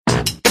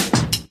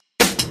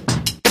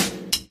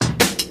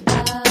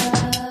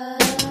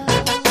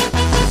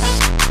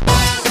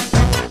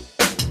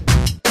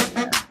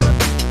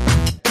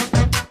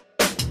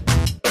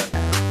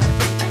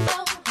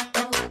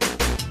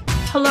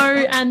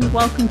and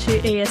welcome to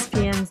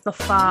ESPN's The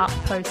Far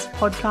Post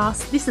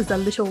podcast. This is a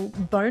little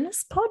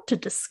bonus pod to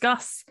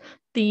discuss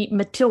the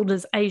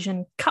Matildas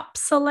Asian Cup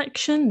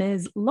selection.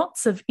 There's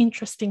lots of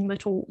interesting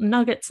little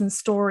nuggets and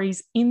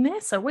stories in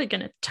there, so we're going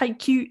to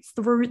take you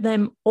through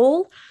them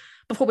all.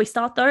 Before we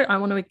start, though, I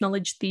want to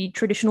acknowledge the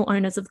traditional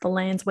owners of the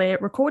lands we're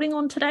recording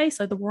on today,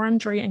 so the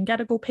Wurundjeri and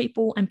Gadigal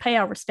people, and pay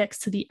our respects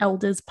to the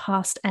elders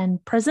past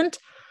and present.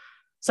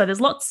 So there's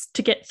lots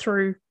to get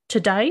through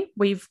today.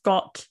 We've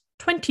got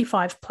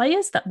 25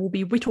 players that will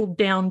be whittled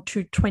down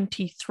to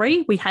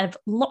 23. We have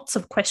lots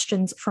of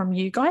questions from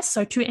you guys.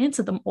 So to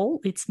answer them all,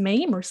 it's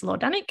me, Marissa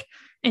Lordanic,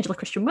 Angela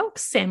Christian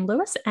Wilkes, Sam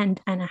Lewis, and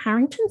Anna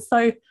Harrington.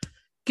 So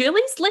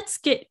girlies, let's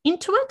get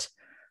into it.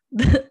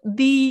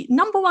 The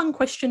number one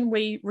question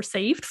we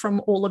received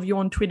from all of you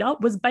on Twitter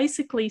was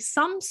basically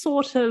some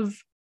sort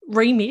of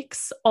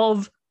remix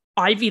of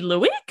Aivi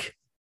Luik.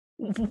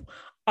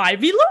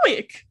 Aivi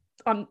Luik.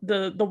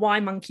 The Y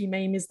monkey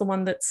meme is the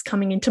one that's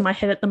coming into my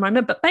head at the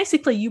moment. But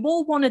basically, you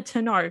all wanted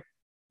to know,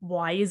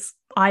 why is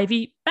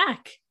Aivi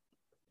back?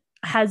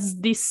 Has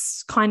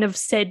this kind of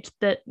said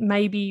that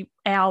maybe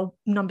our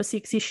number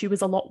 6 issue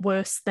is a lot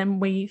worse than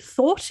we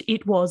thought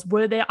it was?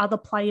 Were there other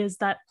players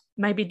that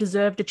maybe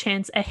deserved a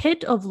chance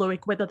ahead of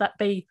Luik, whether that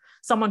be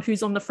someone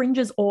who's on the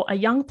fringes or a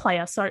young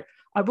player? So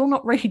I will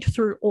not read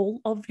through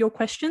all of your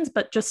questions,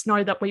 but just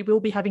know that we will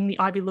be having the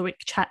Aivi Luik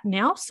chat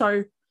now.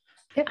 So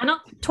yep.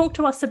 Anna, talk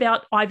to us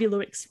about Aivi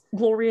Luik's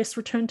glorious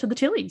return to the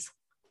Tillies.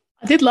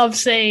 I did love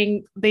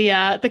seeing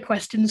the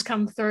questions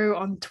come through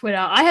on Twitter.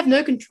 I have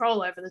no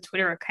control over the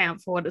Twitter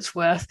account for what it's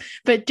worth,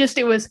 but just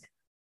it was,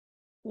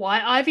 why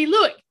Aivi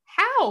Luik?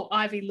 How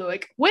Aivi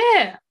Luik?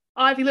 Where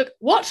Aivi Luik?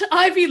 What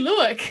Aivi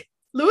Luik?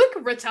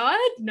 Luik retired?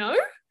 No?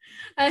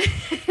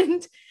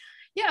 And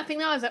yeah, I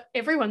think that was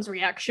everyone's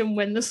reaction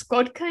when the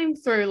squad came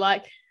through.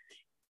 Like,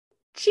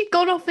 she'd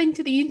gone off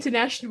into the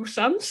international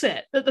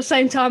sunset at the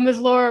same time as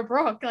Laura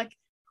Brock. Like,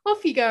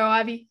 off you go,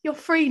 Aivi. You're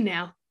free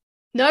now.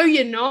 No,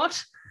 you're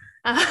not.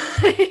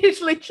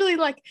 It's literally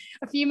like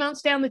a few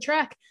months down the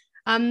track.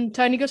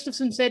 Tony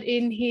Gustafsson said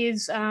in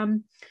his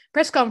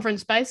press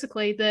conference,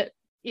 basically, that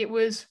he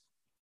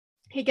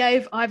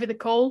gave Aivi the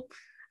call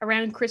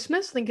around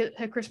Christmas, I think at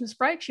her Christmas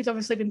break. She's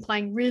obviously been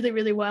playing really,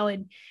 really well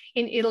in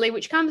Italy,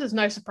 which comes as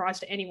no surprise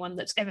to anyone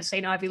that's ever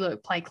seen Aivi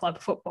Luik play club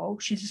football.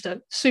 She's just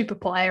a super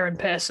player in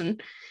person.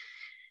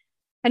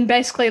 And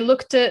basically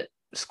looked at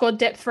squad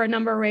depth for a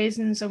number of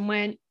reasons and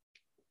went,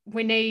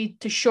 we need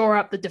to shore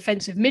up the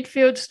defensive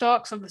midfield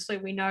stocks. Obviously,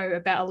 we know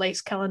about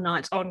Elise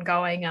Keller-Knight's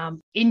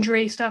ongoing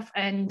injury stuff,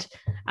 and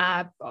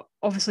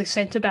obviously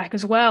centre-back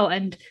as well.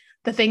 And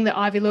the thing that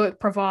Aivi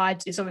Luik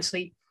provides is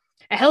obviously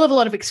a hell of a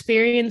lot of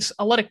experience,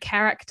 a lot of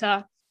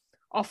character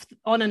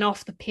on and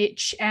off the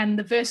pitch, and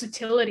the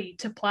versatility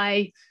to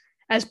play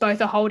as both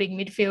a holding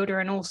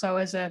midfielder and also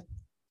as a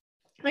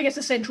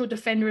central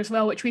defender as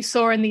well, which we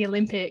saw in the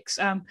Olympics.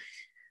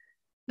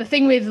 The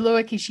thing with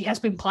Luik is she has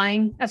been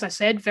playing, as I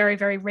said, very,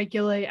 very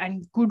regularly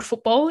and good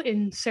football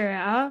in Serie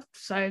A.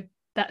 So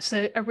that's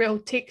a real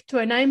tick to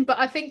her name. But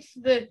I think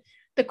the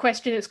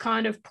question that's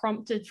kind of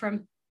prompted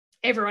from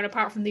everyone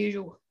apart from the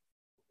usual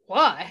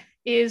why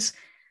is,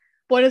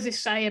 what does this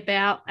say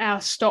about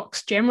our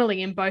stocks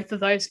generally in both of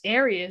those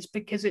areas?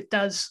 Because it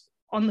does,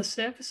 on the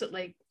surface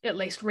at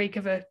least reek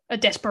of a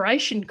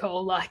desperation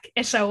call, like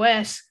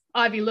SOS,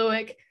 Aivi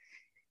Luik,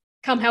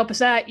 come help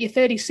us out. You're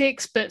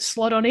 36, but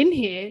slot on in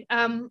here.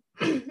 And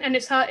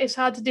it's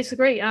hard to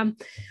disagree.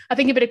 I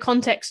think a bit of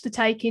context to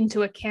take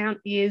into account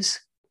is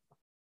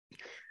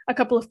a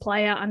couple of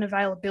player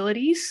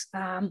unavailabilities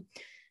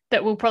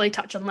that we'll probably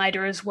touch on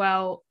later as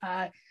well.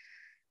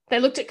 They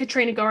looked at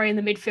Katrina Gorry in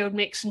the midfield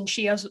mix, and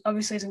she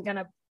obviously isn't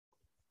going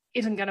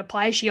to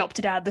play. She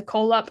opted out of the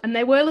call-up. And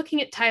they were looking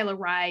at Taylor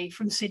Ray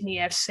from Sydney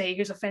FC,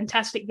 who's a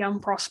fantastic young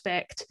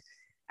prospect,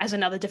 as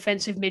another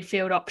defensive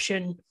midfield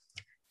option.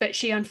 But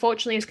she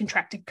unfortunately has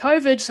contracted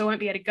COVID, so won't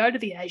be able to go to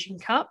the Asian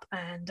Cup.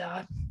 And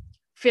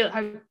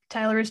hope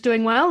Taylor is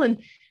doing well,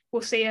 and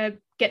we'll see her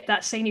get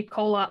that senior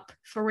call-up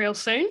for real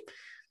soon.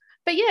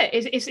 But yeah,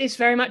 it's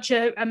very much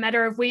a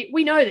matter of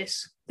we know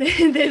this.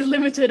 There's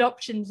limited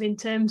options in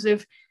terms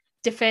of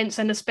defence,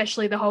 and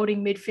especially the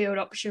holding midfield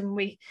option.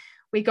 We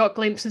got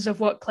glimpses of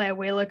what Claire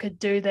Wheeler could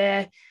do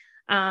there.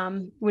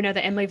 We know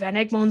that Emily Van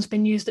Egmont's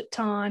been used at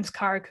times,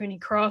 Cara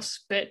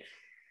Cooney-Cross, but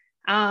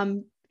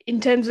in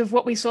terms of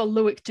what we saw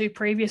Luik do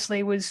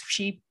previously was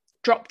she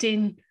dropped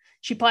in,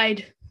 she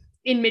played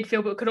in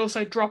midfield, but could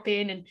also drop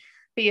in and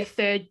be a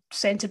third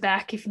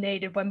centre-back if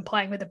needed when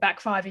playing with a back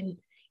five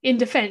in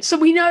defence. So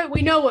we know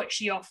what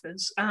she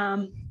offers,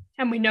 and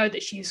we know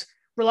that she's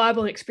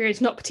reliable and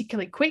experienced, not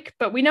particularly quick,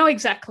 but we know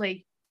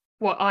exactly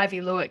what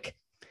Aivi Luik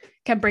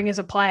can bring as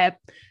a player.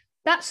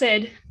 That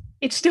said,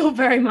 it still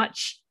very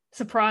much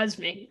surprised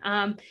me.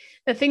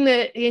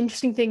 The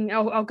interesting thing,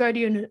 I'll go to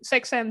you in a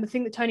sec, Sam. The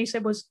thing that Tony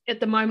said was, at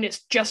the moment,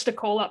 it's just a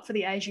call up for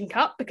the Asian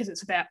Cup because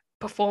it's about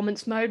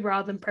performance mode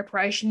rather than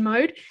preparation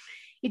mode.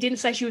 He didn't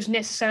say she was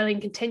necessarily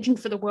in contention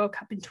for the World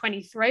Cup in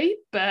 23,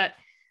 but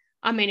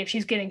I mean, if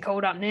she's getting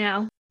called up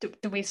now,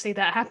 do we see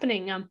that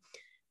happening?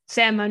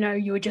 Sam, I know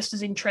you were just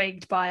as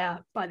intrigued by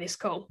this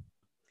call.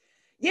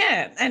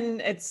 Yeah,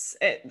 and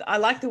I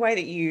like the way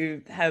that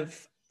you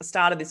have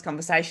started this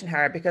conversation,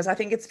 Harriet, because I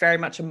think it's very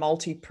much a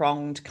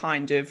multi-pronged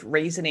kind of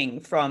reasoning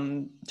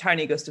from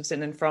Tony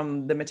Gustafsson and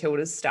from the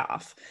Matildas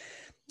staff.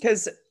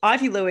 Because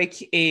Aivi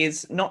Luik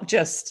is not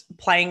just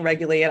playing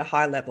regularly at a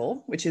high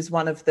level, which is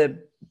one of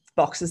the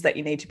boxes that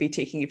you need to be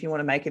ticking if you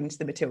want to make it into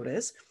the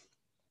Matildas.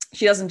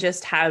 She doesn't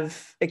just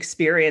have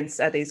experience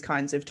at these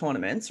kinds of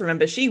tournaments.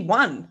 Remember, she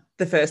won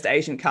the first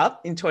Asian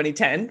Cup in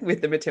 2010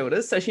 with the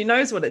Matildas, so she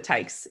knows what it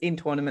takes in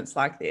tournaments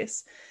like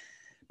this.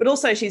 But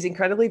also she's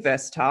incredibly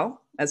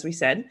versatile, as we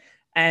said,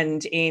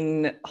 and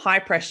in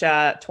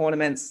high-pressure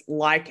tournaments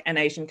like an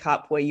Asian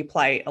Cup where you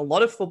play a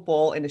lot of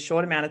football in a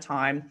short amount of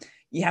time,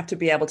 you have to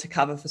be able to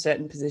cover for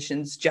certain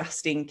positions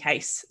just in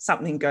case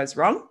something goes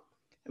wrong.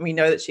 And we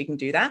know that she can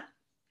do that.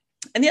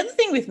 And the other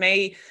thing with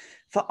me,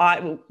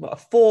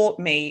 for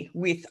me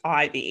with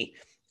Aivi,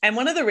 and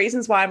one of the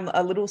reasons why I'm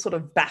a little sort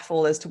of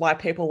baffled as to why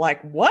people are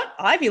like, what,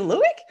 Aivi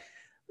Luik?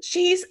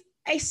 She's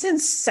a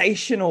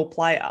sensational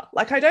player.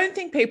 Like, I don't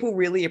think people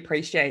really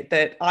appreciate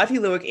that Aivi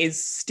Luik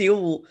is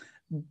still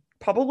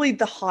probably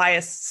the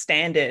highest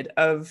standard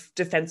of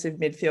defensive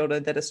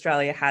midfielder that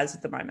Australia has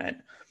at the moment.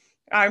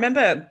 I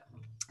remember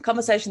a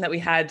conversation that we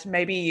had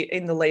maybe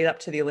in the lead up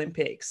to the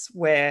Olympics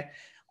where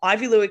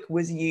Aivi Luik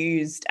was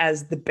used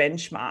as the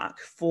benchmark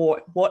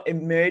for what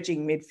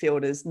emerging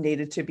midfielders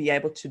needed to be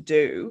able to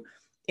do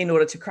in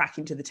order to crack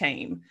into the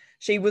team.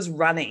 She was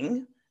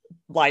running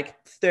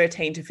like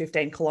 13 to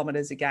 15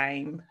 kilometers a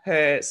game.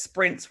 Her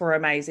sprints were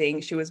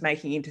amazing. She was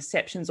making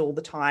interceptions all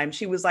the time.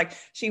 She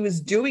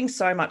was doing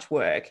so much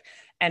work,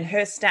 and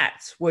her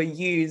stats were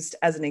used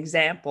as an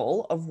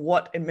example of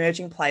what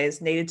emerging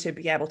players needed to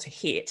be able to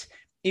hit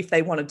if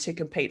they wanted to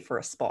compete for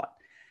a spot.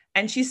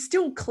 And she's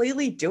still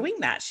clearly doing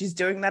that. She's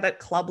doing that at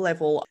club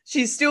level.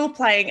 She's still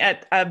playing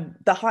at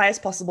the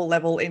highest possible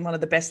level in one of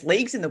the best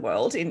leagues in the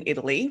world, in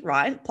Italy,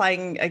 right?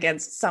 Playing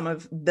against some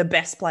of the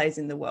best players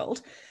in the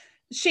world.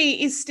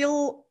 She is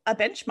still a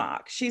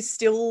benchmark. She's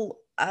still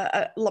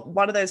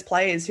one of those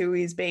players who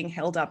is being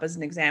held up as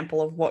an example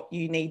of what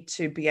you need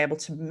to be able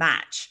to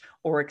match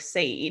or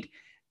exceed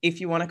if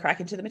you want to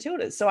crack into the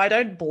Matildas. So I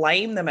don't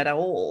blame them at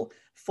all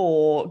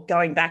for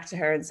going back to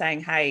her and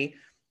saying, hey,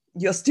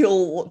 you're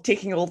still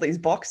ticking all these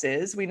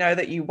boxes. We know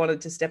that you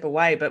wanted to step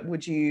away, but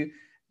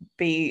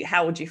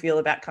how would you feel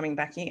about coming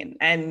back in?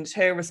 And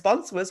her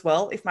response was,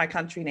 well, if my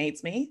country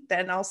needs me,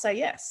 then I'll say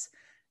yes.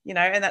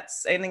 And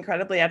that's an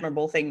incredibly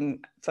admirable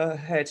thing for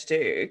her to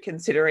do,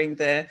 considering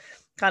the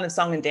kind of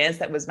song and dance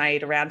that was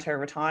made around her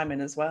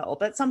retirement as well.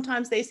 But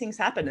sometimes these things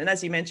happen. And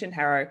as you mentioned,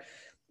 Harrow,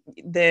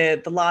 the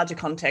larger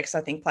context,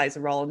 I think, plays a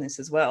role in this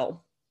as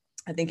well.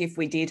 I think if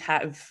we did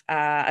have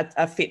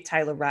a fit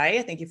Taylor Ray,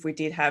 I think if we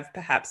did have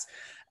perhaps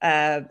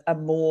a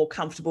more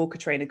comfortable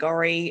Katrina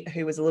Gorry,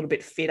 who was a little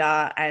bit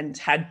fitter and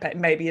had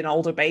maybe an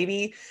older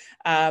baby,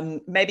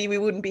 maybe we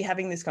wouldn't be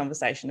having this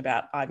conversation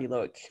about Aivi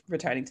Luik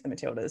returning to the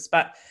Matildas.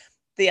 But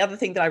the other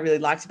thing that I really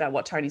liked about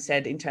what Tony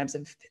said in terms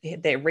of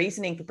their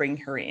reasoning for bringing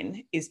her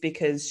in is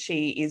because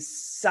she is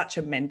such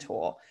a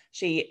mentor.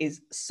 She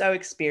is so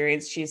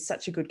experienced. She's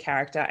such a good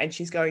character, and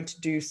she's going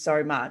to do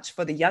so much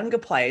for the younger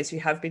players who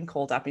have been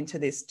called up into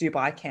this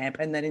Dubai camp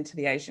and then into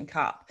the Asian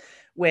Cup,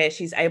 where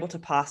she's able to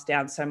pass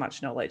down so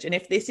much knowledge. And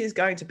if this is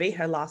going to be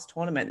her last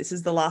tournament, this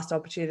is the last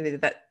opportunity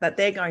that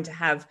they're going to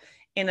have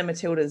in a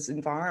Matildas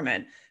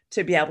environment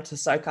to be able to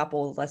soak up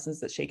all the lessons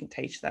that she can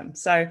teach them.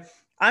 So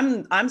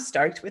I'm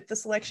stoked with the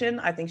selection.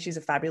 I think she's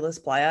a fabulous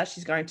player.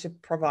 She's going to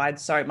provide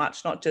so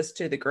much, not just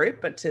to the group,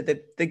 but to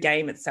the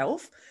game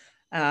itself.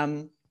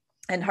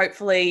 And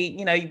hopefully,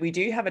 we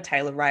do have a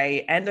Taylor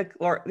Ray and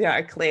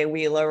a Claire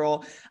Wheeler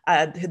or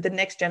the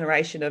next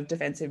generation of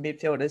defensive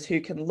midfielders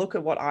who can look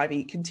at what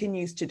Aivi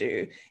continues to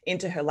do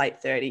into her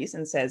late 30s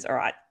and says, all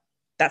right,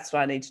 that's what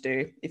I need to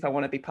do if I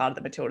want to be part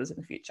of the Matildas in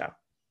the future.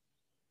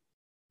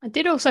 I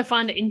did also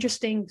find it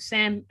interesting,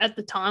 Sam, at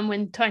the time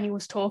when Tony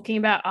was talking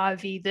about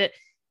Aivi, that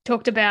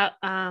talked about,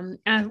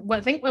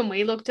 I think when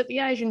we looked at the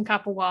Asian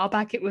Cup a while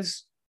back, it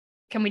was,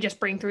 can we just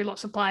bring through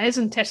lots of players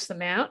and test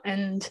them out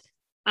and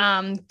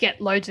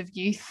get loads of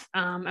youth?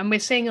 And we're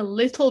seeing a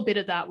little bit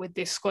of that with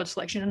this squad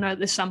selection. I know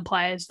there's some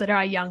players that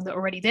are young that are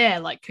already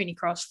there, like Cooney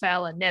Cross,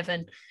 Fowler,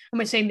 Nevin, and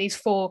we're seeing these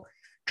 4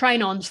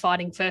 train-ons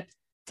fighting for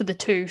the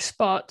 2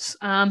 spots.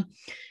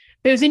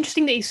 But it was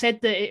interesting that he said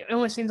that it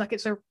almost seems like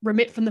it's a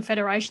remit from the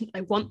Federation that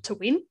they want to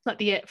win, like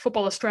the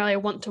Football Australia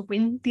want to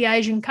win the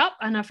Asian Cup.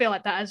 And I feel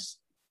like that has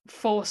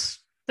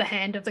forced the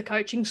hand of the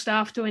coaching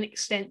staff to an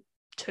extent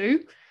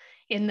too,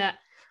 in that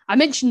I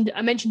mentioned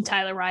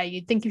Taylor Ray.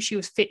 You'd think if she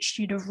was fit,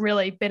 she'd have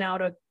really been able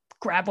to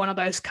grab one of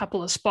those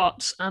couple of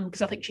spots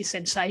because I think she's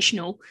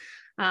sensational.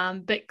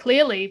 But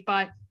clearly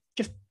by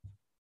just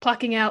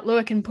plucking out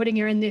Luik and putting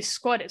her in this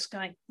squad, it's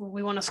going, well,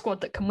 we want a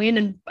squad that can win.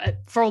 And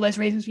for all those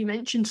reasons you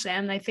mentioned,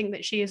 Sam, they think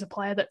that she is a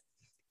player that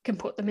can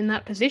put them in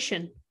that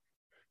position.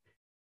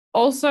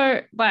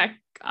 Also,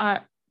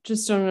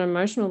 just on an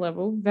emotional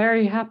level,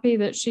 very happy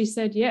that she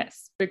said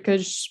yes,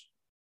 because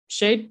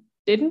she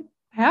didn't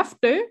have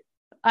to.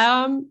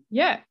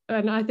 Yeah.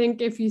 And I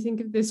think if you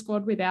think of this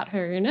squad without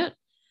her in it,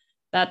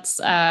 that's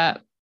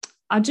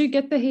I do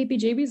get the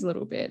heebie-jeebies a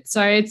little bit.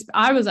 So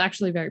I was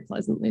actually very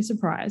pleasantly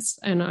surprised,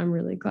 and I'm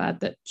really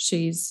glad that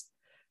she's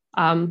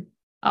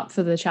up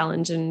for the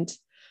challenge. And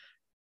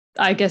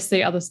I guess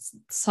the other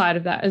side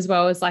of that as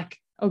well is like,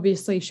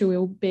 obviously she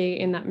will be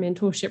in that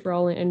mentorship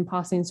role and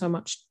passing so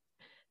much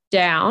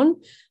down,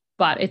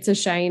 but it's a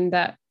shame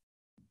that,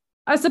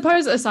 I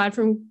suppose, aside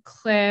from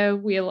Claire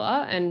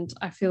Wheeler, and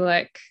I feel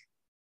like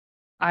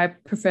I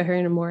prefer her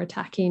in a more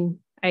attacking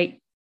 8-10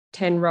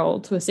 role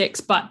to a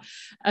 6, but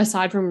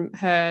aside from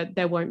her,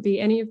 there won't be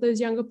any of those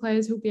younger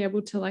players who'll be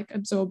able to like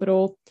absorb it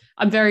all.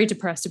 I'm very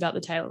depressed about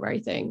the Taylor Ray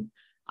thing.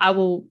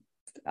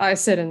 I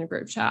said in the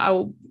group chat, I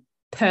will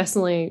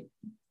personally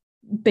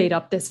beat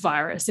up this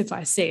virus if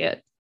I see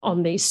it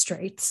on these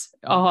streets.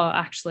 Oh,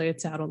 actually,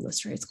 it's out on the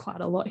streets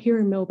quite a lot here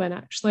in Melbourne,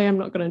 actually. I'm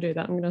not going to do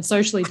that. I'm going to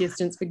socially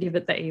distance, but give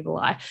it the evil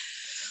eye.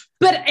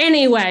 But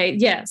anyway,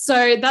 yeah,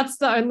 so that's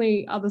the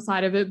only other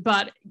side of it.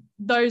 But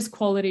those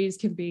qualities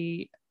can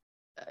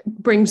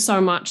bring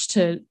so much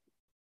to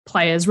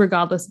players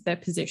regardless of their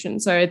position.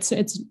 So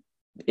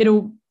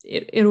it'll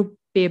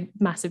be a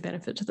massive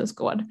benefit to the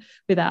squad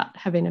without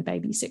having a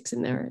baby 6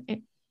 in there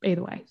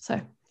either way. So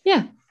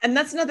yeah. And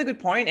that's another good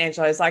point,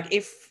 Angela, is like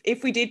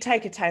if we did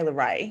take a Taylor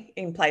Ray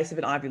in place of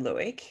an Aivi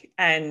Luik,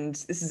 and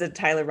this is a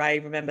Taylor Ray,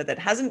 remember, that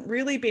hasn't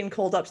really been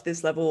called up to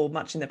this level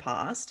much in the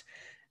past,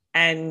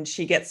 and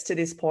she gets to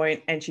this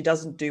point and she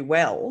doesn't do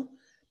well,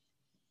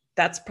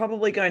 that's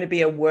probably going to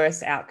be a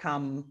worse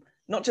outcome,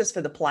 not just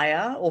for the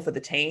player or for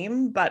the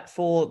team, but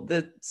for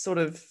the sort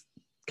of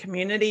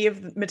community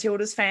of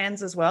Matilda's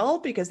fans as well,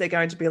 because they're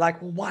going to be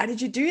like, well, why did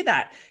you do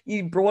that?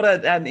 You brought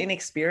an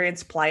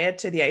inexperienced player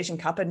to the Asian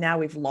Cup and now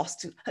we've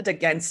lost it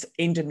against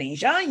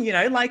Indonesia. You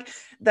know, like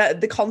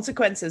the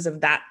consequences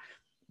of that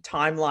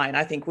timeline,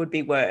 I think, would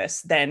be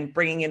worse than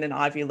bringing in an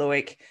Aivi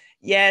Luik.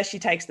 Yeah, she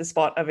takes the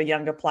spot of a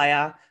younger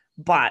player,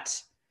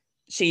 but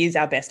she is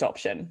our best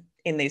option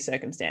in these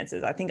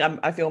circumstances. I think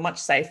I feel much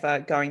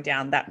safer going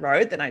down that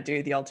road than I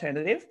do the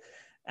alternative.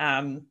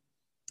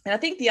 And I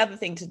think the other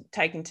thing to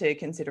take into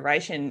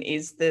consideration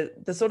is the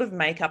sort of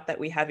makeup that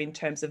we have in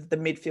terms of the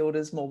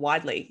midfielders more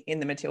widely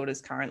in the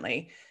Matildas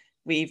currently.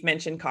 We've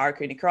mentioned Kyra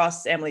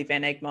Cooney-Cross, Emily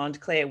Van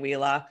Egmond, Claire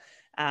Wheeler.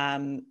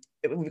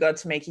 We've got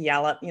Tamika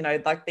Yallop. You know,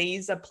 like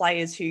these are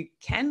players who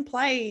can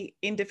play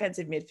in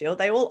defensive midfield.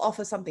 They all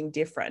offer something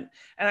different.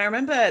 And I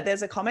remember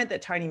there's a comment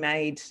that Tony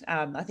made,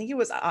 I think it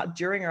was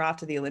during or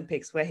after the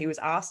Olympics, where he was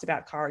asked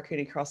about Kyra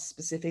Cooney-Cross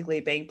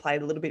specifically being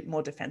played a little bit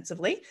more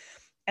defensively.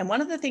 And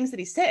one of the things that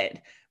he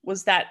said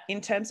was that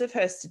in terms of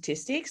her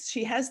statistics,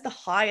 she has the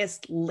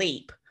highest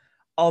leap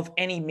of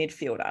any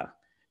midfielder.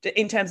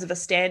 In terms of a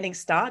standing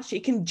start, she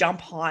can jump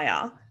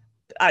higher,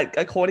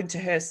 according to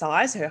her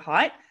size, her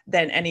height,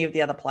 than any of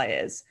the other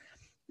players.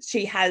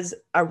 She has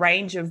a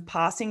range of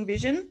passing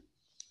vision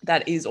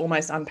that is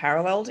almost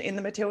unparalleled in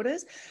the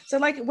Matildas. So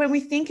like when we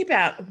think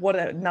about what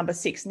a number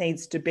 6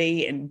 needs to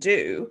be and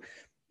do,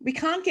 we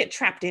can't get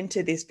trapped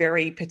into this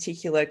very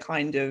particular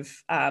kind of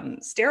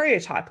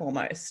stereotype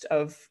almost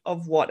of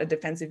what a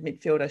defensive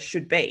midfielder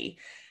should be.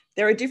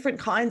 There are different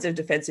kinds of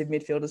defensive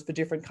midfielders for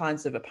different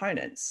kinds of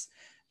opponents.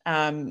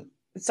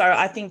 So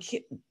I think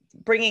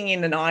bringing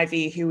in an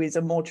Aivi who is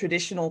a more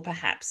traditional,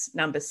 perhaps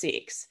number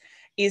 6,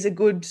 is a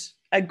good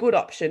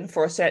option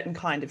for a certain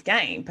kind of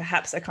game,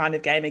 perhaps a kind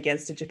of game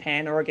against a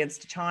Japan or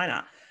against a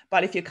China.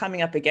 But if you're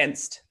coming up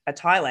against a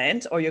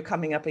Thailand or you're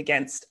coming up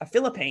against a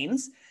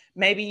Philippines,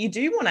 maybe you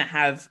do want to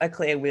have a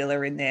Claire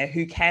Wheeler in there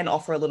who can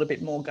offer a little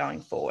bit more going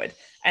forward.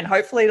 And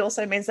hopefully it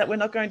also means that we're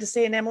not going to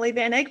see an Emily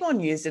Van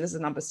Egmond used as a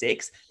number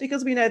 6,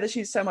 because we know that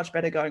she's so much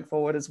better going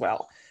forward as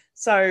well.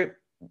 So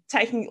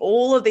taking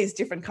all of these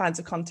different kinds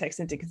of contexts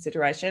into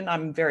consideration,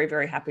 I'm very,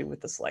 very happy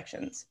with the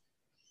selections.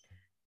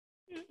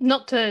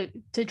 Not to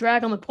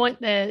drag on the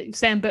point there,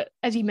 Sam, but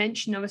as you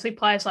mentioned, obviously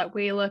players like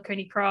Wheeler,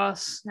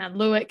 Cooney-Cross, and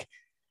Luik,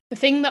 the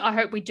thing that I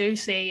hope we do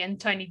see, and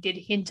Tony did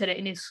hint at it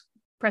in his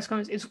press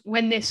conference, is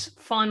when this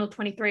final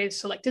 23 is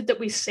selected, that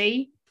we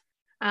see,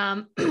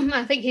 I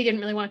think he didn't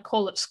really want to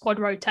call it squad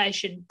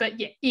rotation, but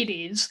yeah, it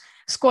is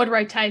squad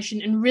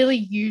rotation, and really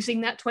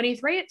using that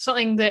 23. It's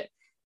something that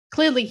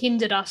clearly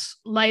hindered us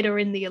later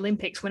in the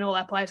Olympics when all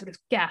our players were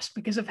just gassed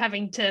because of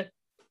having to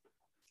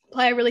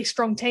play a really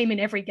strong team in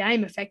every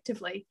game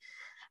effectively.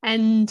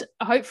 And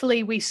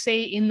hopefully we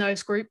see in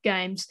those group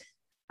games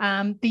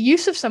the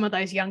use of some of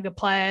those younger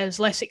players,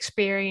 less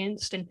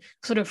experienced and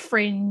sort of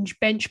fringe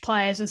bench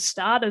players as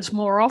starters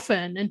more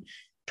often, and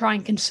try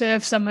and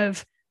conserve some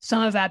of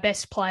our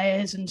best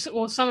players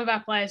or some of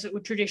our players that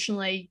would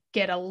traditionally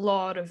get a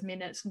lot of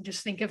minutes. And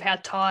just think of how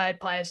tired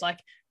players like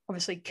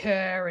obviously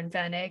Kerr and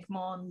Van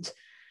Egmond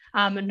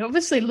and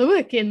obviously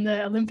Luik in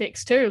the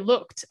Olympics too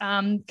looked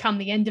come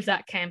the end of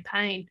that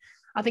campaign.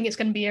 I think it's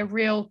going to be a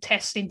real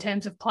test in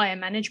terms of player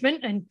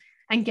management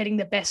and getting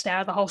the best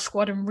out of the whole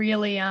squad, and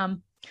really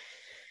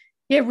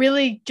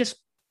really just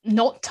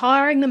not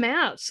tiring them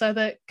out, so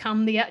that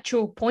come the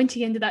actual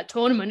pointy end of that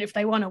tournament, if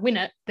they want to win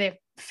it, they're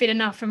fit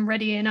enough and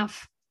ready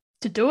enough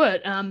to do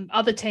it.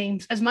 Other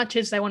teams, as much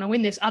as they want to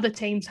win this, other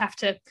teams have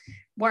to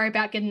worry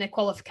about getting their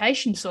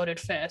qualification sorted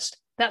first.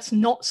 That's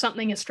not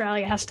something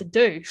Australia has to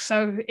do.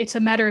 So it's a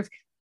matter of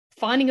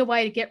finding a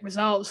way to get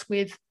results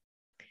with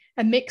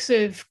a mix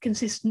of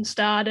consistent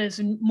starters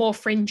and more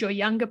fringe or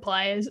younger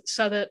players,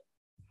 so that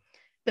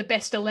the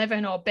best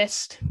 11 or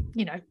best,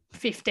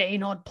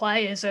 15 odd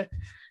players are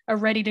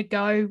ready to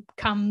go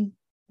come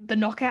the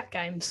knockout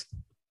games.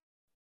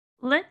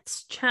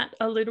 Let's chat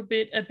a little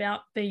bit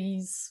about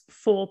these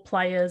 4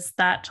 players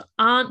that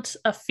aren't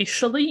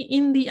officially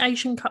in the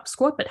Asian Cup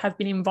squad but have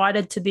been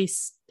invited to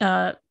this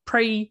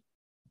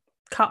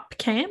pre-Cup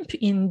camp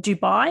in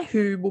Dubai,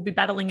 who will be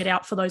battling it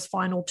out for those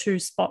final 2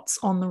 spots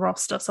on the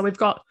roster. So we've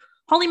got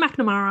Holly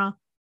McNamara,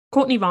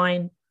 Courtney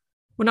Vine,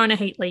 Winona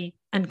Heatley,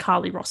 and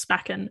Carly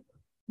Rossbacken.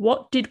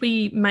 What did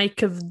we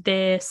make of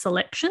their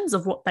selections,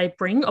 of what they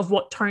bring, of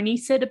what Tony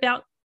said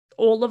about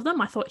all of them?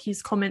 I thought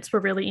his comments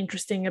were really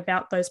interesting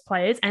about those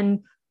players.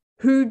 And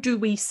who do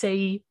we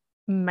see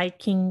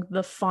making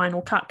the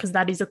final cut? Because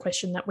that is a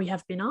question that we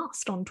have been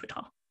asked on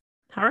Twitter.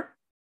 Hara?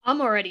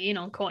 I'm already in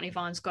on Courtney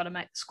Vine's got to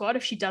make the squad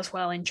if she does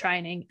well in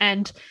training.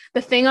 And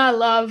the thing I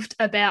loved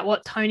about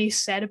what Tony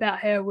said about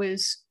her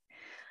was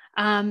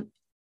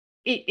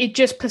it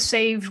just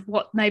perceived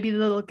what maybe the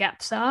little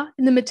gaps are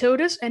in the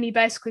Matildas. And he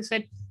basically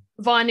said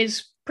Vine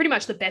is pretty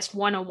much the best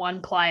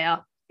one-on-one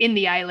player in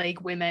the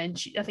A-League women.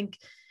 I think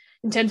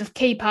in terms of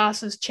key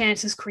passes,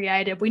 chances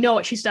created, we know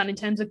what she's done in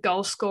terms of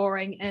goal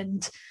scoring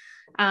and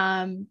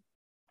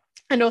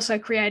also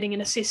creating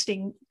and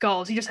assisting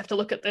goals. You just have to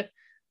look at the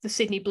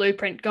Sydney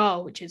Blueprint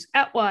goal, which is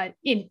out wide,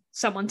 in,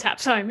 someone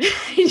taps home.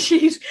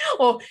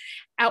 Or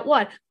out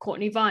wide,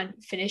 Courtney Vine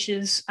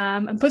finishes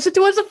and puts it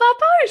towards the far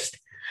post.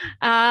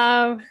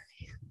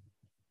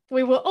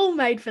 We were all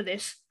made for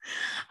this.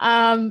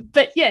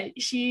 But yeah,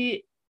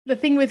 the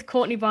thing with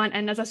Courtney Vine,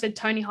 and as I said,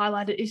 Tony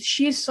highlighted, is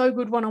she is so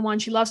good one-on-one.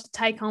 She loves to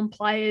take on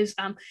players.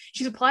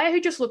 She's a player who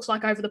just looks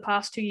like over the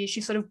past 2 years,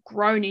 she's sort of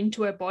grown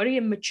into her body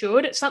and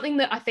matured. It's something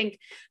that I think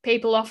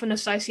people often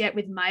associate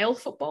with male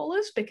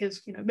footballers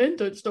because, men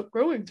don't stop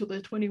growing till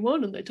they're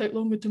 21 and they take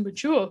longer to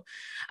mature.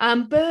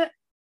 But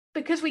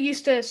because we're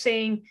used to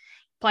seeing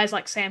players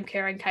like Sam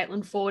Kerr and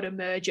Caitlin Ford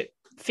emerge at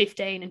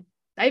 15, and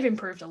they've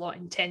improved a lot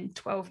in 10,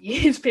 12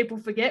 years, people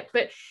forget.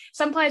 But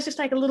some players just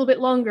take a little bit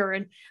longer.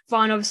 And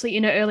Vine, obviously,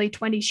 in her early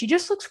 20s, she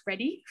just looks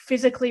ready,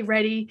 physically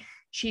ready.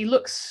 She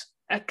looks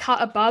a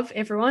cut above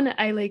everyone at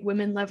A-League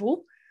women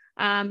level.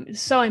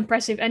 So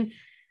impressive. And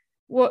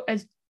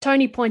as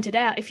Tony pointed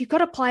out, if you've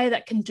got a player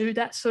that can do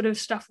that sort of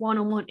stuff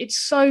one-on-one, it's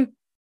so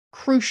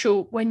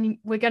crucial when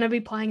we're going to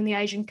be playing in the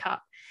Asian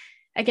Cup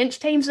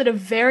against teams that are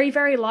very,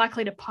 very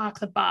likely to park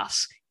the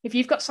bus. If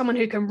you've got someone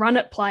who can run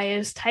at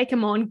players, take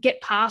them on,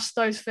 get past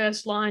those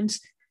first lines,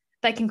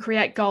 they can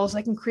create goals,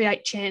 they can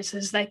create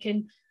chances, they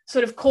can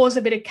sort of cause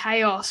a bit of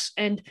chaos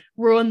and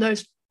ruin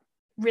those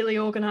really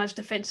organised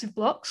defensive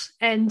blocks.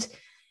 And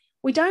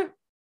we don't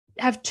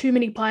have too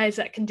many players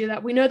that can do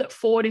that. We know that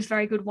Ford is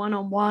very good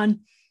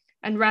one-on-one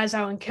and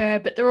Razzo and Kerr,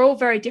 but they're all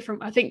very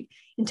different. I think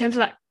in terms of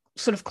that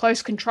sort of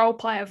close control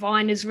player,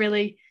 Vine is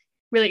really,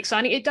 really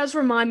exciting. It does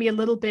remind me a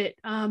little bit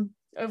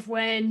of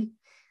when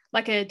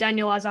like a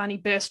Daniel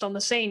Arzani burst on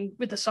the scene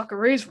with the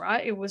Socceroos,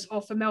 right? It was,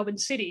 or for Melbourne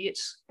City,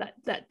 it's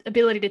that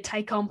ability to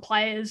take on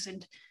players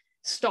and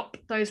stop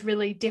those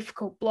really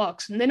difficult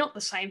blocks. And they're not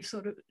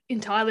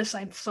entirely the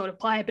same sort of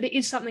player, but it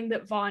is something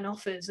that Vine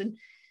offers. And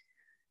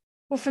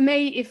well, for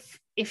me,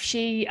 if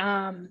she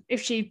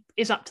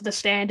is up to the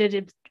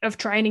standard of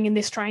training in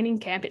this training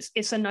camp,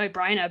 it's a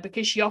no-brainer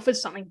because she offers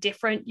something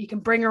different. You can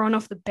bring her on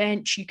off the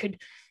bench. You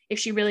could, if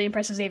she really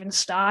impresses, even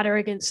start her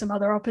against some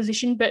other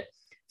opposition. But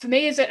for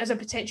me, as a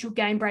potential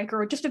game breaker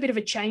or just a bit of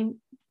a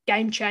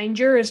game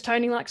changer, as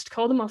Tony likes to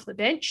call them off the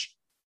bench,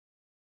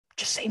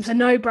 just seems a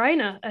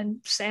no-brainer. And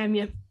Sam,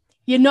 you're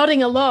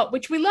nodding a lot,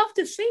 which we love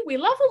to see. We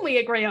love when we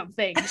agree on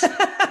things.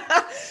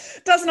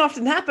 Doesn't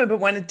often happen,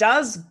 but when it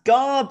does,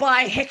 God,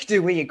 by heck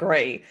do we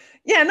agree.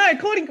 Yeah, no,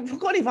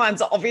 Courtney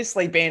Vine's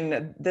obviously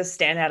been the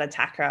standout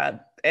attacker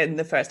in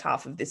the first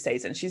half of this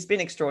season. She's been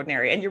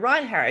extraordinary. And you're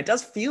right, Harry, it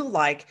does feel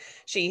like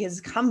she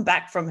has come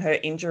back from her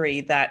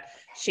injury that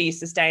she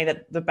sustained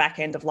at the back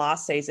end of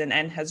last season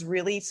and has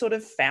really sort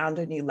of found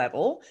a new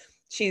level.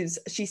 She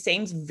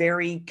seems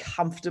very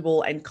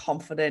comfortable and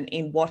confident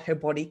in what her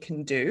body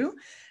can do.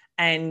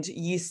 And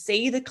you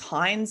see the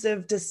kinds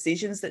of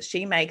decisions that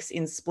she makes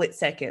in split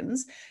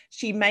seconds.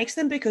 She makes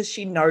them because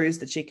she knows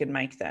that she can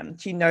make them.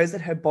 She knows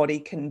that her body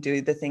can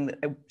do the thing that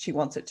she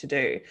wants it to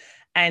do.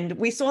 And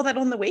we saw that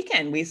on the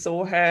weekend. We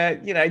saw her,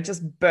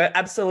 just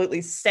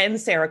absolutely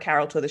send Sarah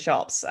Carroll to the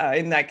shops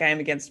in that game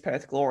against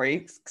Perth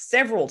Glory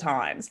several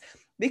times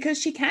because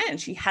she can.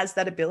 She has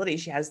that ability.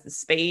 She has the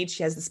speed.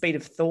 She has the speed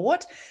of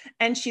thought.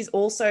 And she's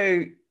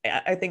also,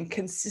 I think,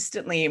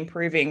 consistently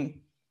improving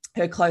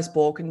her close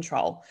ball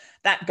control.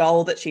 That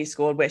goal that she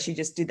scored where she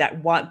just did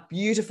that one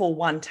beautiful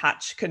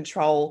one-touch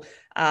control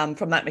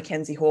from that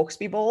Mackenzie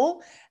Hawkesby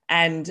ball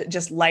and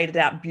just laid it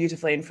out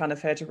beautifully in front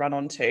of her to run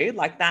onto,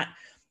 like that.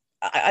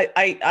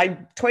 I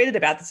tweeted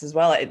about this as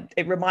well.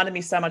 It reminded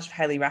me so much of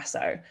Hayley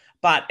Raso,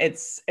 but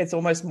it's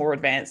almost more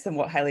advanced than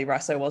what Hayley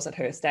Raso was at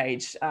her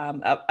stage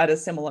at a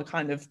similar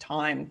kind of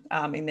time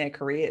in their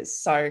careers.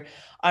 So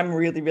I'm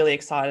really, really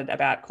excited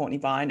about Courtney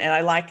Vine. And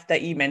I like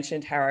that you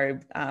mentioned, Harrow,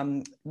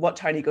 what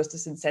Tony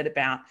Gustafson said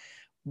about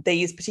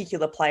these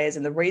particular players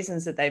and the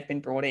reasons that they've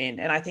been brought in.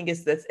 And I think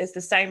it's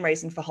the same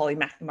reason for Holly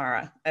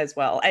McNamara as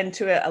well. And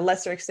to a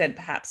lesser extent,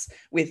 perhaps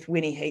with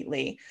Winnie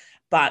Heatley,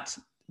 but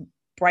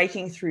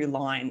breaking through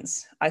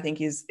lines, I think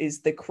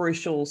is the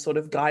crucial sort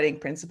of guiding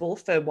principle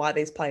for why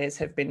these players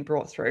have been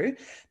brought through,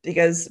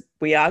 because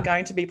we are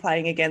going to be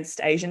playing against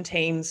Asian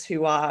teams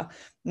who are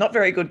not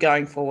very good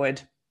going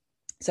forward.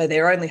 So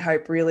their only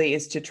hope really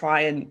is to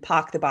try and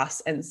park the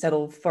bus and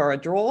settle for a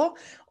draw,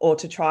 or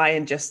to try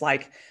and just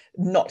like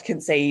not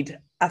concede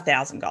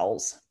 1,000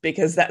 goals,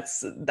 because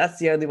that's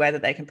the only way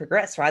that they can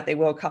progress, right? Their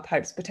World Cup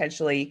hopes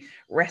potentially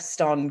rest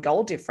on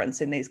goal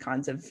difference in these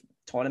kinds of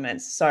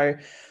tournaments. So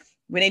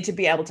we need to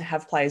be able to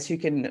have players who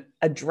can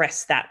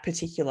address that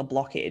particular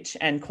blockage.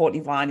 And Courtney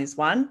Vine is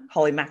one.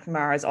 Holly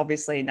McNamara is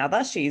obviously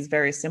another. She's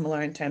very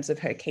similar in terms of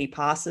her key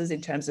passes,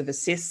 in terms of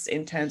assists,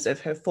 in terms of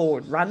her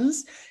forward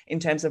runs, in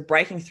terms of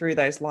breaking through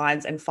those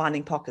lines and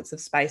finding pockets of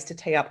space to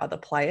tee up other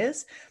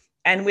players.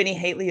 And Winnie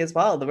Heatley as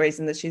well. The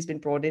reason that she's been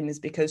brought in is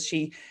because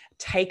she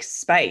takes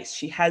space.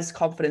 She has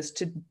confidence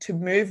to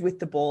move with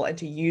the ball and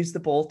to use the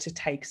ball to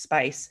take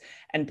space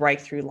and break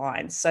through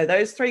lines. So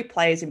those three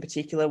players in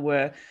particular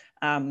were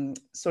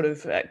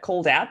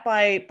called out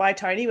by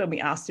Tony when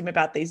we asked him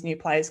about these new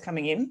players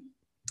coming in.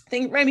 I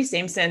think Remy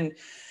Simpson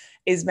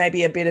is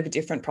maybe a bit of a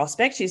different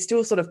prospect. She's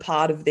still sort of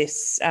part of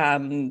this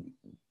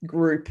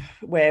group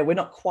where we're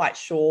not quite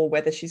sure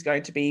whether she's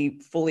going to be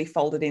fully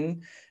folded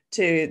in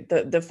to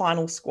the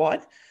final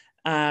squad.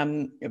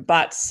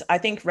 But I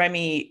think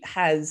Remy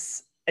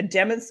has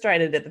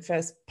demonstrated at the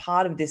first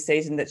part of this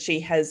season that she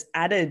has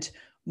added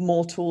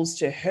more tools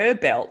to her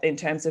belt in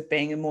terms of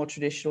being a more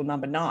traditional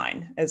number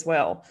 9 as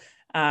well.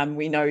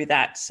 We know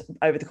that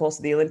over the course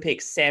of the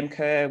Olympics, Sam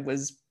Kerr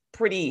was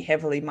pretty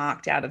heavily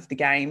marked out of the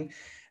game.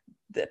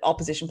 The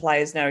opposition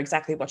players know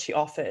exactly what she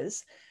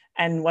offers.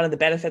 And one of the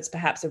benefits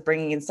perhaps of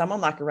bringing in someone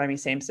like a Remy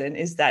Simpson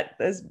is that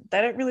they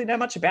don't really know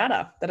much about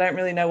her. They don't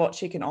really know what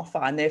she can offer.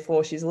 And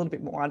therefore, she's a little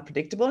bit more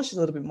unpredictable and she's a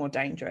little bit more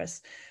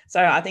dangerous.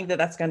 So I think that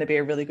that's going to be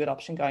a really good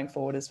option going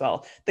forward as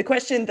well. The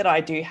question that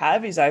I do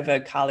have is over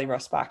Carly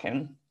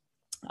Rosbakken.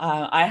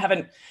 I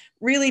haven't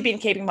really been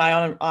keeping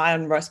my eye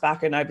on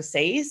Rosbakken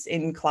overseas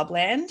in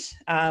clubland,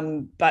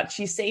 but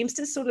she seems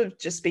to sort of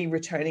just be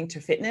returning to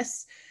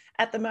fitness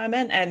at the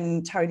moment.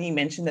 And Tony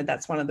mentioned that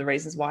that's one of the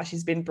reasons why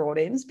she's been brought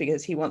in, is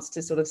because he wants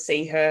to sort of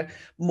see her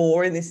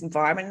more in this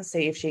environment and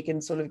see if she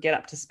can sort of get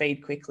up to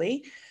speed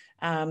quickly.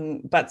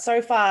 But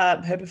so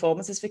far, her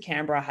performances for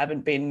Canberra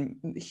haven't been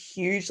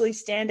hugely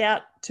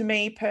standout to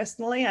me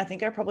personally. I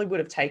think I probably would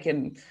have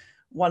taken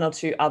one or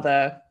two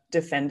other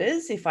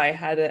defenders if I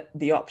had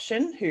the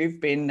option, who've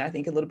been, I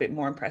think, a little bit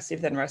more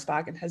impressive than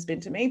Rosbakken has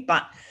been to me.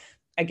 But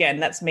again,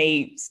 that's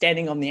me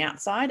standing on the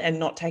outside and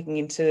not taking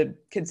into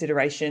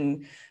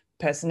consideration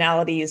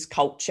personalities,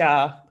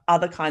 culture,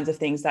 other kinds of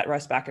things that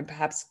Rosbakken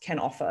perhaps can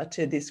offer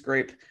to this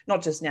group,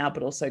 not just now,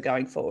 but also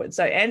going forward.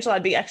 So, Angela,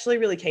 I'd be actually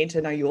really keen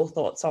to know your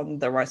thoughts on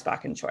the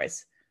Rosbakken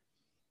choice.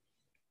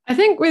 I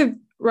think with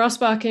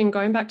Rosbakken,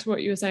 going back to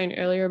what you were saying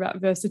earlier about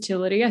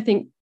versatility, I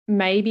think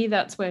maybe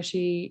that's where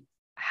she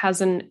has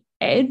an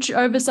edge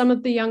over some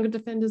of the younger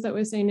defenders that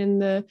we're seeing in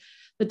the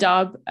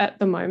dub at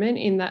the moment,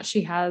 in that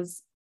she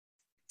has,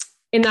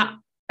 in that,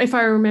 if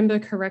I remember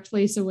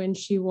correctly, so when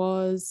she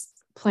was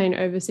playing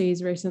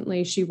overseas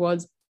recently, she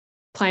was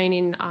playing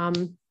in, I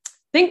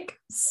think,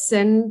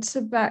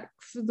 centre back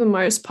for the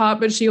most part,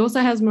 but she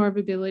also has more of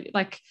ability.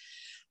 Like,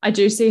 I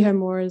do see her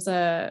more as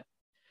a,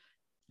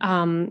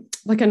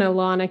 like an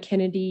Alana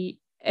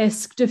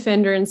Kennedy-esque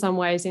defender in some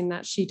ways, in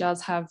that she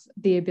does have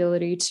the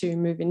ability to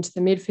move into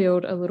the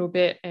midfield a little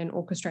bit and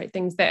orchestrate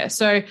things there.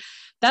 So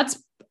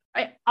that's,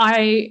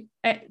 I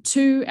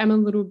too am a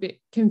little bit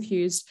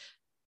confused.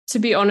 To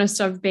be honest,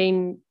 I've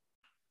been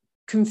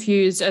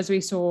confused, as we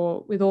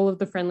saw with all of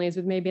the friendlies,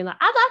 with me being like,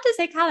 I'd love to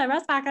see Carly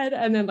Rosbakken,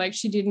 and then like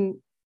she didn't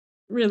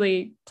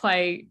really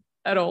play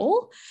at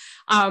all.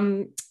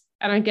 And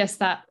I guess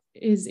that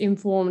is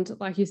informed,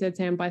 like you said,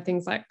 Sam, by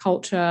things like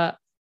culture,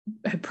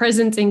 her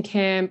presence in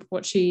camp,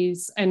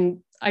 and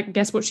I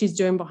guess what she's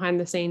doing behind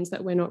the scenes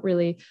that we're not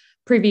really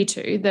privy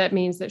to. That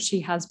means that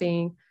she has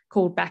been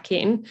called back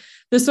in.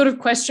 The sort of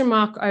question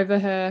mark over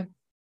her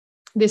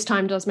this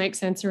time does make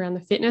sense around the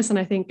fitness. And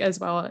I think, as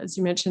well as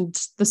you mentioned,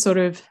 the sort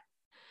of,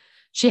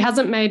 she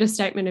hasn't made a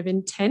statement of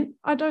intent,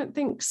 I don't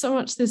think, so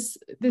much this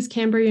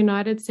Canberra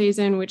United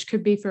season, which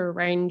could be for a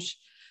range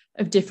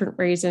of different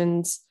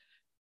reasons.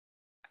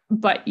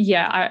 But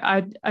yeah,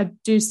 I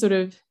do sort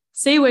of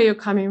see where you're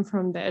coming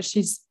from there.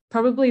 She's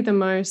probably the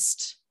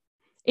most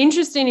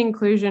interesting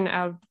inclusion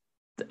out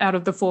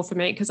of the four for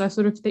me, because I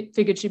sort of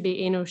figured she'd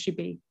be in or she'd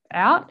be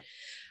out.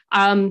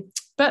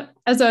 But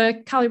as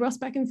a Carly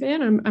Rosbakken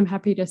fan, I'm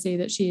happy to see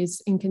that she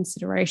is in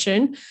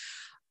consideration.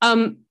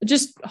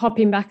 Just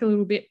hopping back a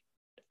little bit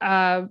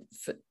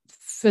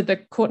for the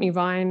Courtney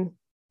Vine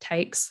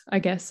takes, I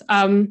guess.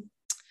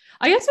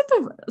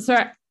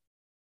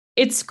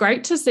 It's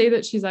great to see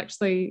that she's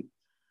actually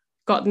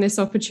gotten this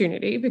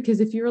opportunity, because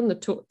if you're on the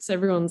toots,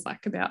 everyone's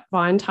like about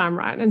Vine time,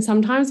 right? And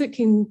sometimes it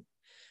can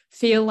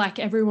feel like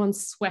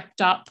everyone's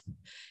swept up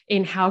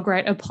in how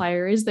great a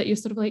player is, that you're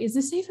sort of like, is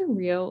this even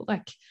real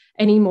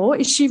anymore?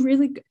 Is she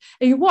really good?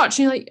 And you watch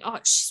and you're like, oh,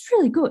 she's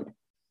really good.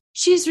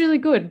 She's really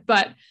good.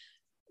 But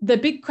the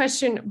big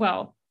question,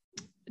 well,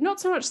 not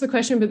so much the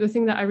question, but the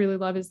thing that I really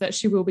love is that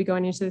she will be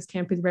going into this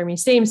camp with Remy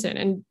Steamson.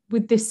 And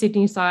with this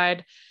Sydney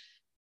side,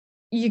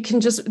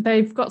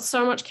 they've got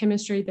so much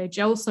chemistry, they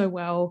gel so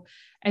well.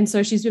 And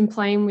so she's been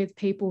playing with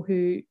people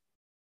who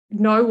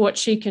know what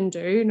she can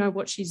do, know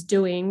what she's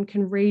doing,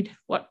 can read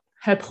what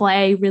her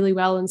play really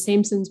well. And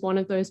Steamson's one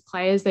of those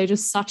players. They're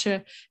just such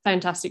a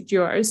fantastic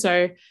duo.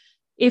 So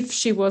if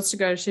she was to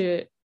go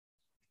to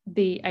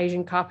the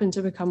Asian Cup and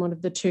to become one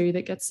of the two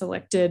that gets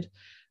selected,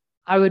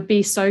 I would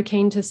be so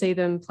keen to see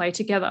them play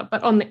together.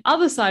 But on the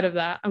other side of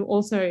that, I'm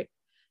also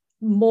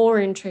more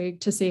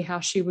intrigued to see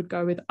how she would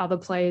go with other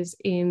players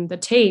in the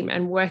team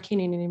and working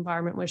in an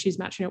environment where she's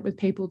matching up with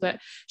people that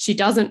she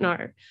doesn't know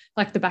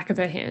like the back of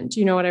her hand.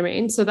 You know what I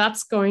mean? So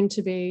that's going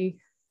to be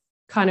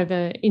kind of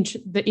the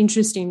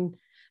interesting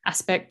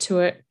aspect to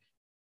it.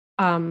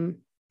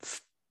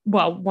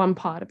 One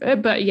part of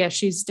it, but yeah,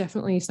 she's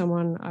definitely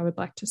someone I would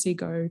like to see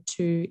go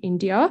to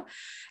India.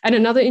 And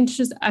another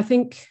interest, I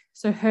think,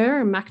 so her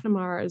and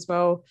McNamara as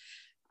well,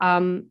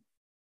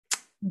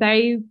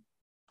 they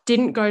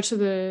didn't go to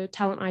the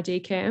talent ID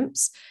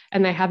camps,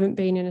 and they haven't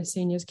been in a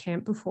seniors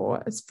camp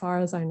before, as far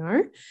as I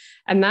know.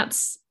 And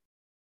that's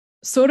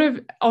sort of,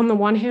 on the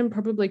one hand,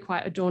 probably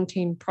quite a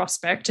daunting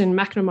prospect. And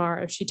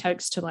McNamara, if she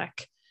takes to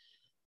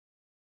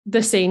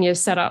the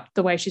seniors setup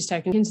the way she's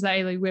taken into the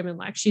A-League women,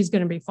 she's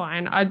going to be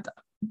fine. I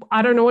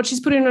don't know what she's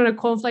put in on her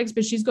cornflakes,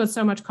 but she's got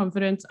so much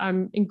confidence.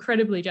 I'm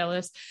incredibly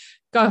jealous.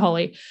 Go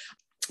Holly.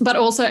 But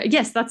also,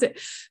 yes, that's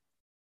it.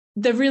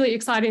 The really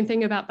exciting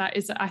thing about that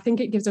is that I think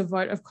it gives a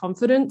vote of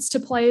confidence to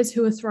players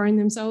who are throwing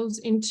themselves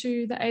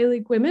into the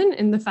A-League women,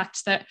 in the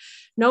fact that,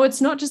 no, it's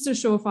not just a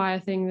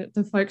surefire thing that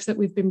the folks that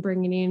we've been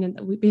bringing in and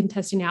that we've been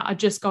testing out we're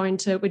just going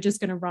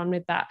to run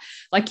with that.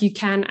 You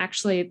can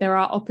actually, there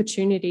are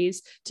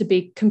opportunities to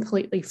be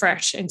completely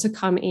fresh and to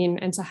come in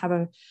and to have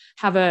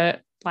a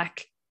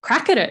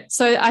crack at it.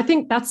 So I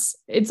think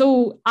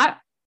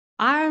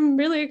I'm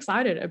really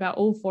excited about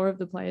all four of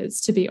the players,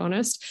 to be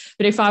honest.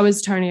 But if I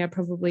was Tony, I'd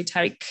probably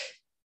take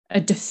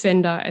a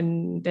defender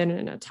and then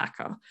an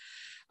attacker.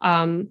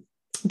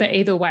 But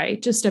either way,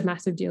 just a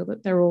massive deal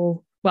that they're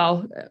all,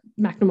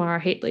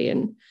 McNamara, Heatley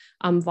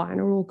and Vine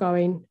are all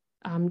going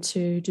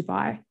to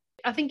Dubai.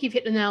 I think you've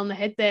hit the nail on the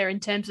head there in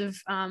terms of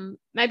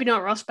maybe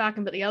not Ross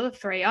Barkham, but the other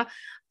three. I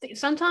think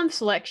sometimes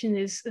selection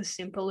is as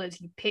simple as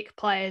you pick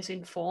players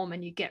in form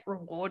and you get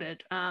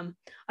rewarded. I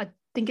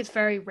think it's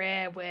very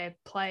rare where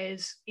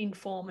players in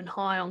form and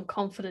high on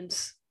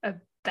confidence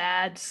are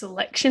bad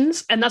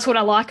selections. And that's what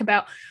I like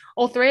about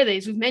all three of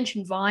these. We've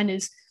mentioned Vine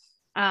is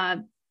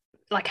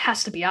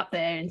has to be up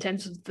there in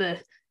terms of the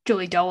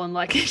Julie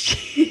Dolan.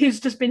 She's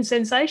just been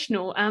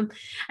sensational. And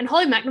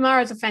Holly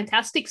McNamara is a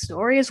fantastic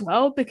story as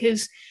well,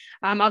 because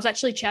I was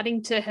actually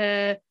chatting to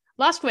her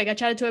last week. I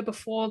chatted to her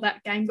before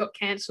that game got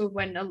cancelled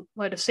when a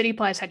load of City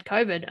players had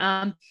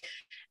COVID.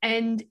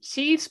 And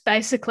she's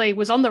basically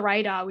was on the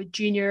radar with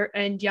junior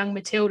and young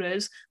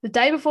Matildas. The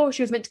day before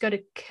she was meant to go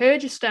to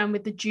Kyrgyzstan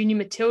with the junior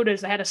Matildas,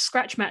 they had a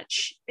scratch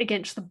match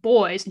against the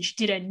boys and she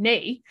did her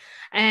knee.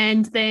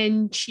 And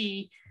then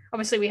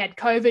obviously we had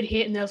COVID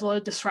hit and there was a lot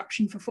of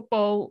disruption for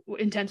football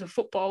in terms of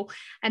football.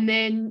 And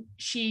then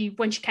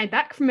when she came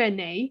back from her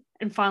knee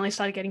and finally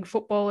started getting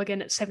football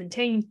again at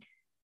 17,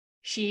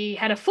 she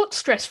had a foot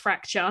stress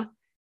fracture.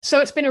 So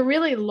it's been a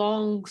really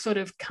long sort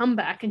of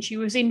comeback, and she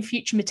was in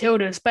Future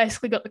Matildas,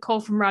 basically got the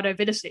call from Rado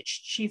Vidicic.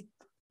 She's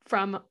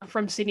from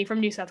Sydney, from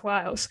New South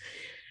Wales,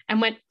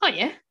 and went, oh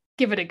yeah,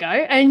 give it a go.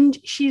 And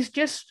she's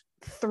just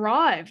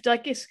thrived. I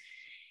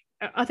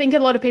think a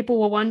lot of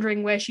people were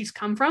wondering where she's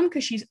come from,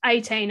 because she's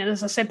 18. And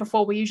as I said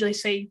before, we usually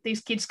see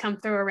these kids come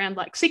through around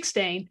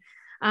 16.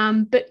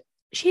 But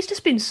she's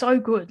just been so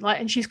good.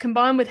 And she's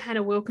combined with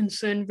Hannah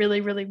Wilkinson really,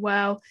 really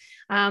well.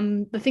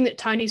 The thing that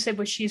Tony said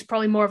was she's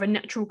probably more of a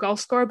natural goal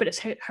scorer, but it's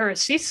her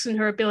assists and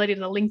her ability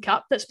to link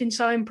up that's been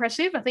so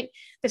impressive. I think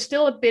there's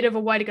still a bit of a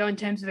way to go in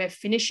terms of her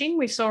finishing.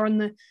 We saw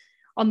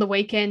on the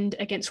weekend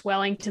against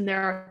Wellington,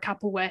 there are a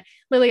couple where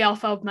Lily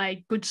Alfeld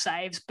made good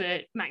saves,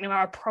 but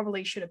McNamara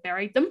probably should have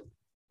buried them.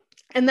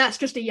 And that's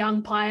just a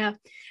young player.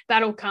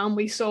 That'll come.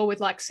 We saw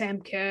with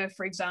Sam Kerr,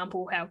 for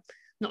example, how,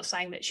 not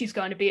saying that she's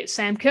going to be at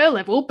Sam Kerr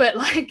level, but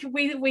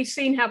we've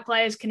seen how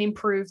players can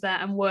improve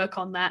that and work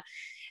on that.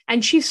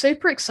 And she's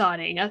super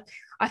exciting.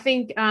 I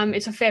think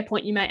it's a fair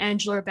point you made,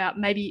 Angela, about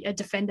maybe a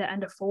defender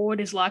and a forward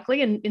is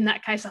likely. And in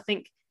that case, I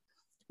think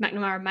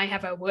McNamara may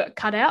have her work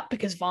cut out,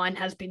 because Vine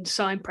has been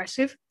so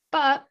impressive.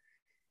 But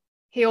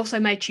he also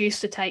may choose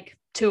to take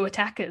to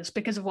attackers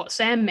because of what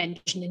Sam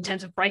mentioned in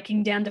terms of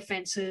breaking down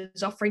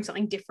defenses, offering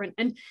something different.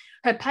 And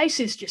her pace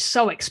is just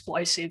so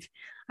explosive.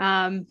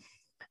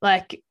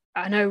 Like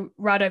I know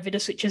Rado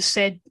Vidosic has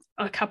said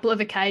on a couple of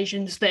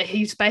occasions that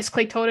he's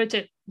basically told her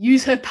to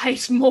use her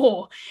pace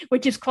more,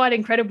 which is quite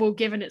incredible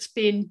given it's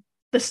been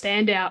the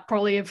standout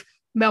probably of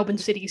Melbourne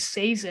City's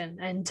season.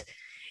 And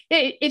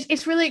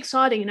it's really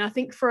exciting. And I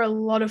think for a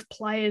lot of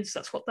players,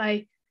 that's what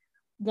they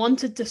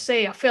wanted to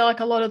see. I feel like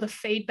a lot of the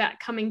feedback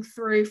coming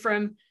through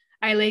from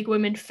A-League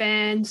women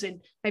fans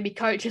and maybe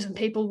coaches and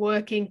people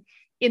working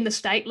in the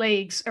state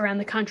leagues around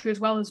the country as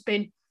well has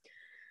been,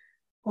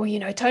 well, you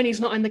know, Tony's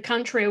not in the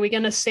country. Are we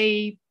going to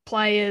see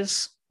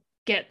players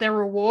get their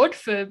reward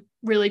for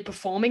really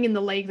performing in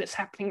the league that's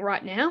happening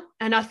right now?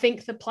 And I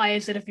think the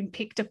players that have been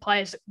picked are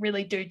players that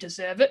really do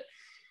deserve it.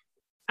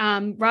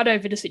 Rado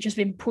Vidosic has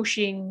been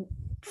pushing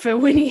for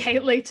Winnie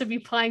Heatley to be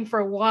playing for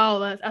a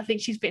while. I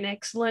think she's been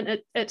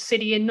excellent at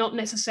City and not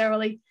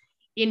necessarily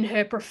in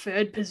her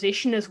preferred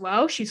position as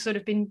well. She's sort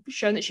of been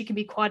shown that she can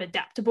be quite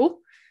adaptable.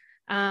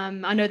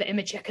 I know that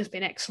Emma Check has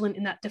been excellent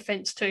in that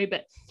defence too,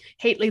 but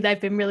Heatley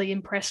they've been really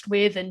impressed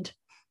with. And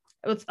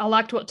I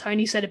liked what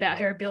Tony said about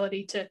her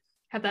ability to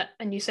have that,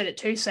 and you said it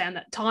too, Sam,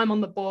 that time on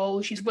the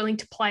ball. She's willing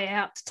to play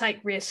out, to take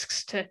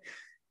risks, to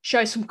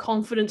show some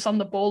confidence on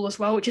the ball as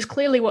well, which is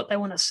clearly what they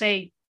want to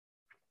see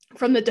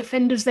from the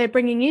defenders they're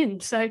bringing in.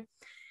 So,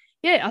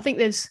 yeah, I think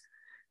there's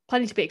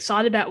plenty to be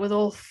excited about with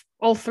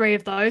all three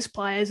of those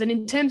players. And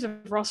in terms of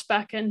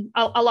Rossback, and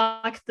I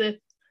like the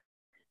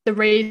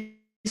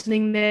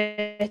reasoning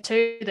there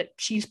too, that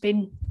she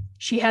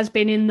has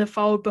been in the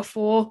fold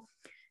before,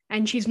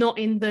 and she's not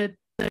in the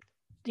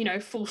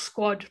full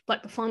squad,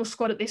 like the final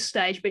squad at this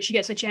stage, but she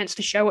gets a chance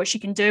to show what she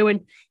can do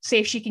and see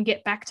if she can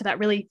get back to that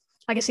really,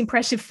 I guess,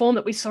 impressive form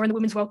that we saw in the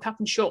Women's World Cup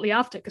and shortly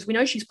after, because we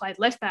know she's played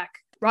left back,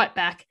 right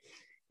back,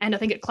 and I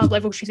think at club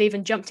level she's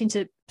even jumped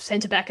into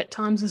centre back at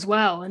times as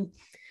well. And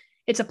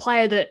it's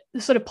the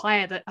sort of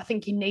player that I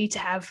think you need to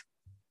have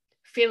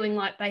feeling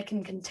like they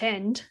can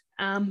contend.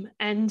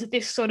 And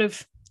this sort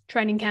of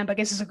training camp, I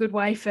guess, is a good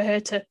way for her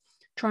to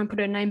try and put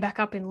her name back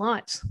up in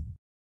lights.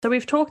 So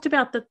we've talked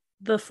about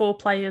the four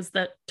players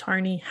that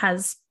Tony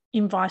has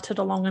invited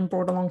along and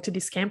brought along to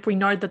this camp. We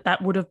know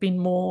that would have been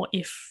more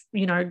if,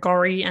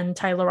 Gorry and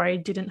Taylor Ray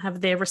didn't have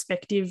their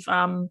respective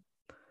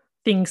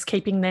things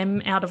keeping them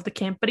out of the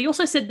camp. But he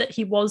also said that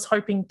he was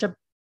hoping to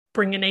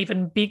bring an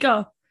even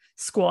bigger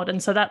squad.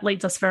 And so that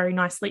leads us very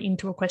nicely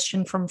into a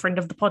question from friend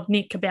of the pod,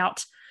 Nick,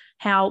 about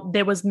how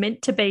there was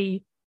meant to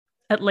be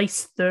at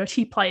least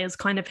 30 players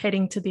kind of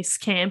heading to this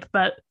camp,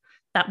 but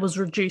that was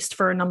reduced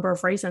for a number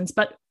of reasons.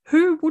 But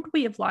who would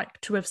we have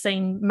liked to have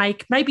seen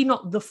make maybe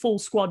not the full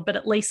squad, but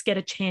at least get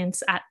a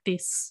chance at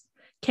this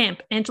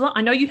camp? Angela,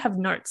 I know you have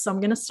notes, so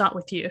I'm going to start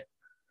with you.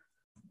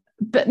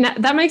 But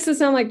that makes it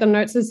sound like the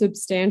notes are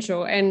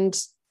substantial. And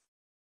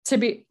to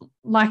be,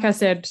 like I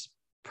said,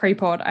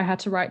 pre-pod, I had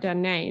to write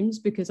down names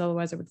because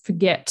otherwise I would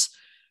forget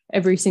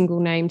every single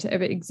name to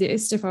ever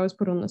exist if I was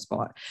put on the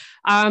spot.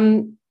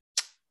 The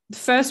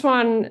first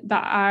one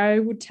that I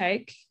would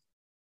take,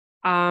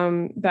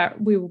 that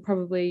we will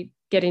probably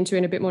get into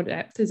in a bit more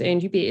depth, is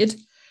Angie Beard.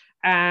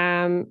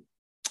 Emily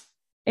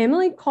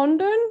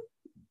Condon,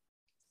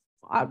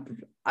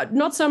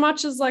 not so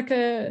much as like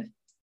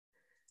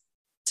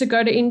to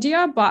go to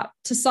India, but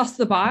to suss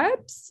the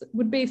vibes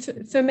would be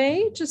for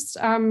me, just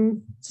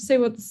to see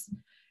what's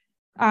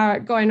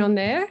going on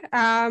there.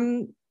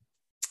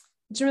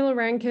 Jamila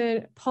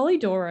Rankin, Polly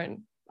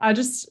Doran. I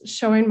just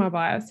showing my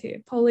bias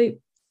here. Polly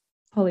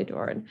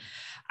Doran.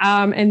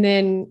 And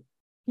then,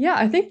 yeah,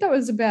 I think that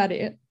was about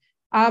it.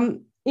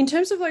 In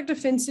terms of like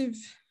defensive,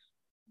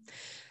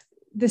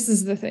 this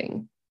is the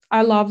thing.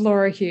 I love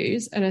Laura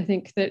Hughes, and I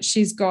think that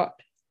she's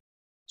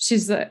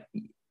a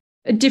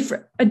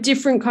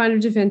different kind of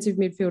defensive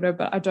midfielder,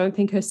 but I don't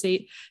think her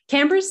seat.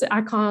 Canberra's,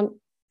 I can't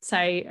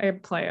say a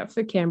player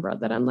for Canberra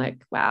that I'm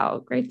like,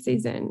 wow, great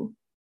season.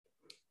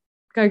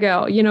 Go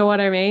girl, you know what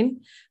I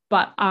mean?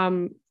 But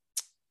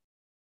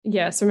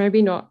yeah, so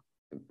maybe not.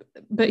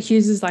 But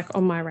Hughes is like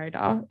on my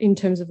radar in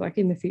terms of like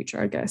in the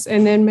future, I guess.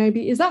 And then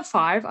maybe, is that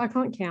 5? I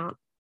can't count.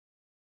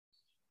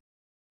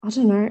 I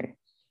don't know.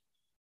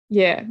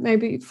 Yeah,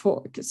 maybe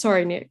 4.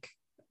 Sorry, Nick.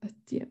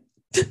 Yeah.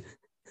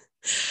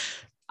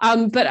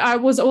 But I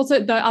was also,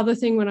 the other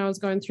thing when I was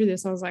going through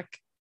this, I was like,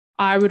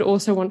 I would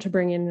also want to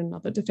bring in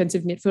another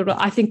defensive midfielder.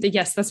 I think that,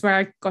 yes, that's where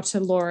I got to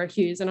Laura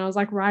Hughes. And I was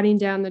like writing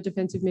down the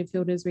defensive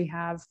midfielders we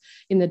have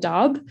in the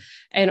dub.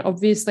 And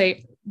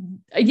obviously,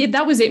 yeah,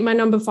 that was it. My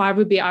number 5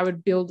 would be, I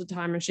would build a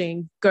time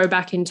machine, go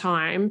back in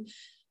time,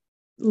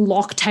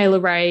 lock Taylor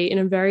Ray in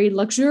a very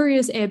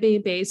luxurious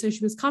Airbnb so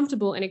she was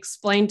comfortable, and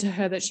explain to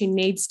her that she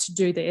needs to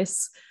do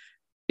this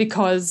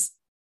because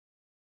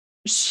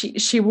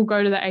she will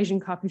go to the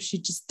Asian Cup if she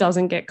just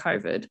doesn't get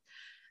COVID.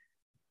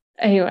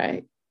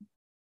 Anyway,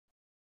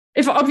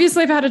 if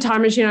I had a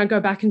time machine, I'd go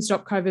back and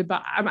stop COVID,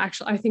 but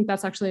I think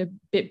that's actually a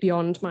bit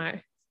beyond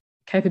my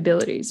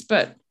capabilities.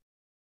 But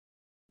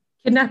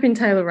kidnapping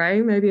Taylor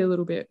Ray, maybe a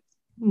little bit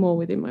more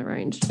within my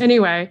range.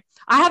 Anyway,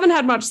 I haven't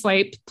had much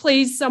sleep.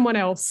 Please, someone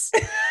else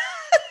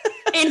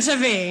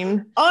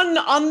intervene.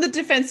 On the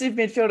defensive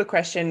midfielder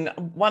question,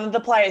 one of the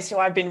players who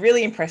I've been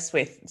really impressed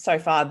with so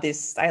far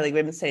this A-League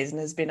women's season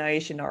has been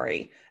Aisha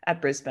Norrie at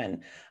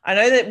Brisbane. I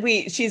know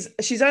that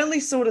she's only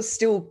sort of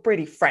still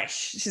pretty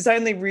fresh. She's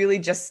only really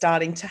just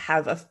starting to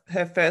have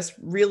her first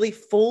really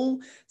full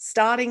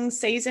starting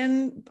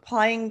season,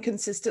 playing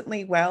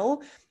consistently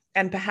well,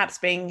 and perhaps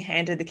being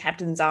handed the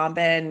captain's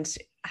armband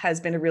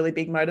has been a really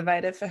big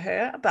motivator for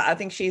her. But I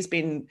think she's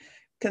been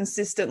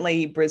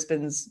consistently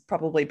Brisbane's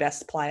probably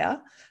best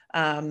player,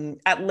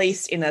 at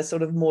least in a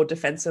sort of more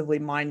defensively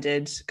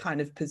minded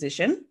kind of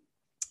position.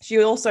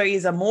 She also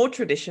is a more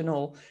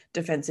traditional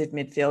defensive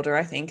midfielder,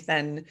 I think,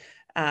 than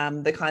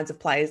the kinds of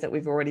players that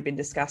we've already been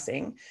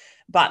discussing.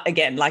 But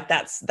again, like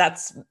that's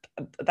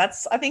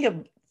I think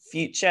a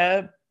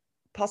future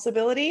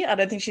possibility. I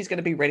don't think she's going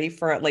to be ready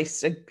for at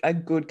least a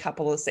good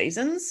couple of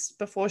seasons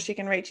before she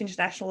can reach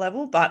international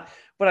level. But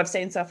what I've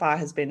seen so far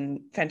has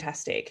been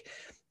fantastic.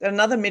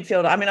 Another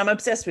midfielder, I mean, I'm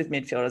obsessed with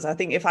midfielders. I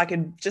think if I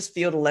could just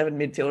field 11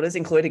 midfielders,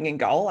 including in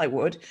goal, I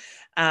would.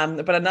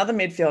 But another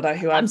midfielder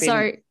who I'm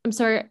sorry,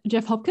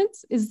 Jeff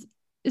Hopkins? Is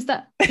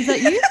that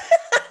you?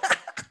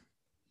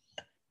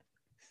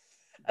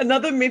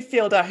 Another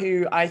midfielder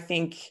who I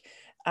think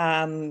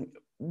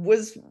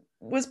was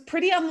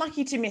pretty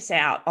unlucky to miss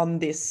out on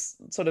this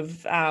sort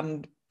of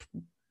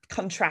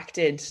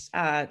contracted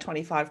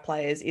 25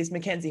 players is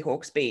Mackenzie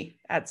Hawkesby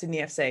at Sydney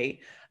FC.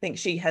 I think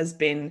she has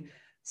been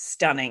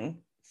stunning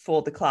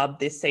for the club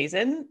this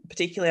season,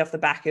 particularly off the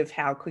back of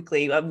how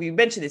quickly, we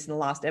mentioned this in the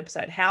last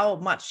episode, how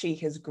much she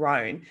has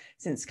grown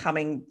since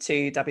coming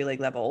to W League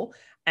level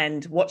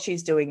and what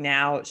she's doing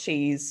now.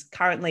 She's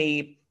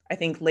currently, I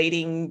think,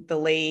 leading the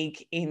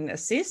league in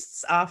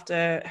assists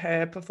after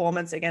her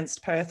performance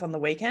against Perth on the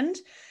weekend.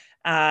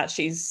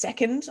 She's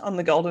second on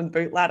the Golden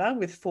Boot ladder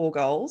with 4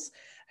 goals.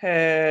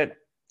 Her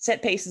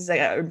set pieces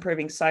are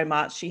improving so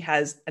much. She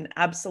has an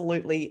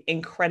absolutely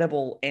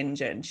incredible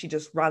engine. She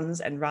just runs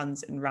and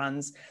runs and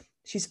runs.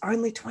 She's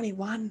only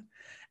 21,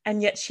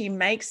 and yet she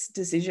makes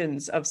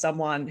decisions of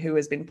someone who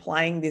has been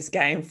playing this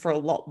game for a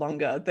lot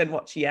longer than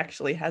what she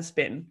actually has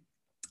been.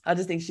 I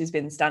just think she's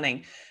been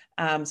stunning.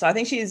 So I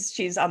think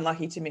she's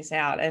unlucky to miss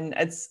out. And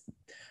it's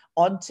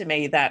odd to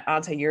me that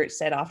Ante Juric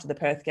said after the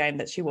Perth game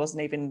that she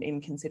wasn't even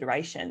in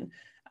consideration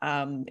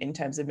in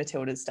terms of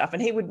Matilda's stuff.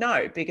 And he would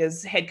know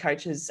because head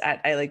coaches at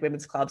A-League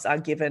women's clubs are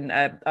given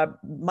a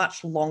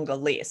much longer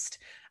list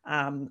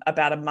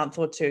about a month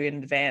or two in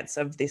advance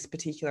of this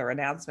particular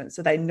announcement.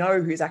 So they know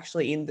who's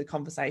actually in the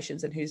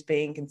conversations and who's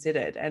being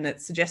considered. And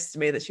it suggests to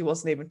me that she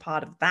wasn't even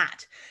part of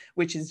that,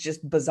 which is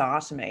just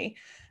bizarre to me.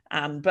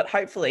 But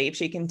hopefully if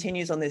she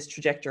continues on this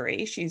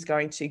trajectory, she's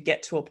going to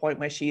get to a point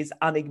where she is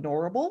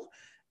unignorable.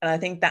 And I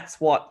think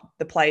that's what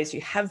the players who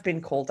have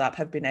been called up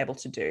have been able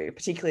to do,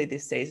 particularly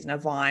this season, a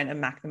Vine, a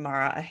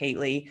McNamara, a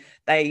Heatley.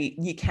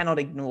 You cannot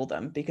ignore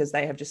them because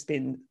they have just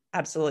been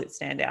absolute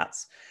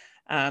standouts.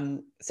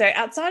 So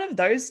outside of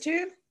those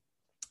two,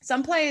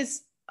 some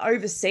players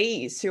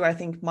overseas who I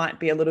think might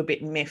be a little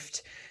bit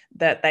miffed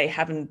that they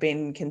haven't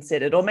been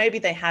considered, or maybe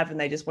they have and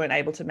they just weren't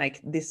able to make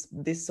this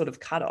sort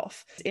of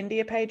cutoff.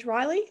 India Paige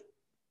Riley.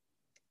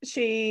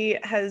 She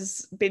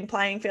has been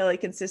playing fairly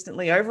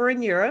consistently over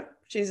in Europe.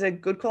 She's a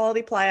good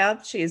quality player.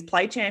 She has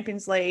played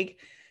Champions League.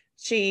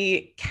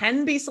 She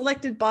can be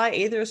selected by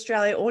either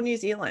Australia or New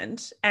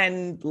Zealand.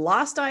 And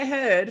last I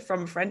heard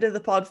from a friend of the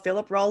pod,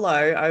 Philip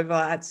Rollo, over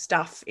at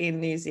Stuff in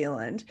New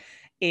Zealand,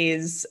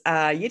 is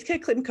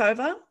Jitka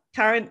Klimkova,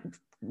 current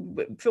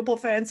Football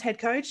Ferns head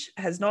coach,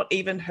 has not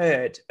even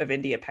heard of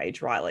India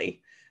Paige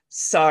Riley.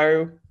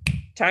 So,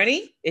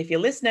 Tony, if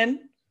you're listening,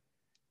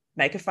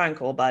 make a phone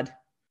call, bud.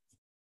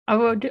 I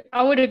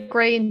would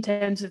agree in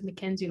terms of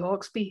Mackenzie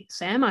Hawkesby,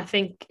 Sam. I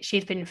think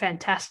she's been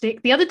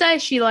fantastic. The other day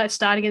she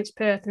started against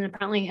Perth and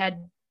apparently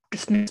had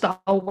just missed the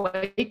whole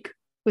week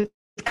with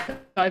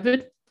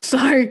COVID.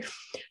 So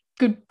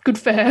good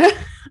for her.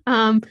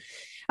 I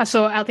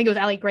think it was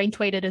Ali Green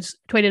tweeted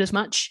as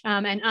much.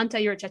 And Ante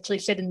Juric actually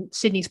said in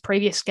Sydney's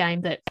previous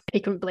game that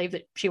he couldn't believe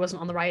that she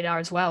wasn't on the radar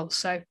as well.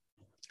 So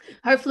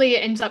hopefully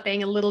it ends up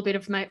being a little bit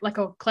of like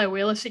a Claire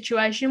Wheeler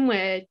situation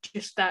where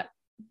just that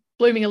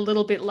blooming a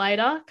little bit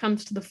later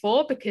comes to the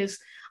fore, because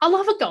I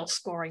love a goal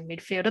scoring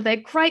midfielder. They're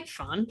great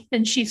fun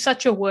and she's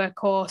such a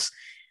workhorse.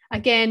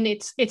 Again,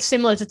 it's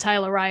similar to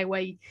Taylor Ray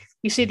where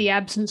you see the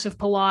absence of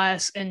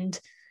Polias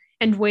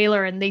and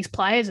Wheeler, and these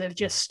players have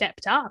just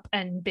stepped up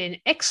and been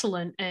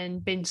excellent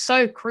and been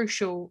so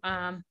crucial.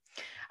 I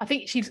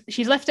think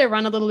she's left her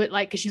run a little bit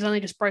late because she's only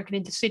just broken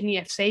into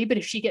Sydney FC, but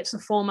if she gets the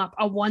form up,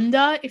 I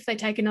wonder if they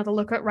take another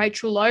look at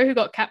Rachel Lowe, who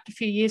got capped a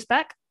few years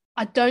back.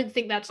 I don't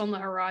think that's on the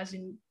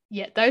horizon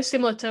yet, though.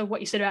 Similar to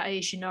what you said about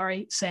Aisha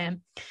Norrie,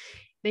 Sam.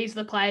 These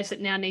are the players that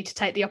now need to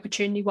take the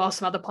opportunity while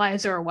some other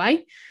players are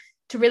away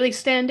to really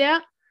stand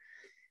out.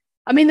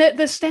 I mean, the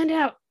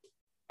standout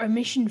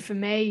omission for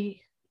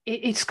me,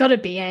 it's got to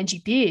be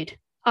Angie Beard.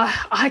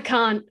 I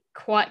can't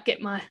quite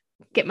get my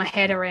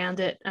head around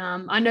it.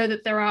 I know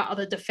that there are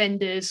other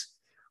defenders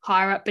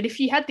higher up. But if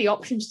you had the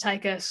option to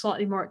take a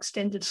slightly more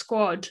extended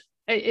squad,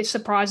 it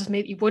surprises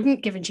me that you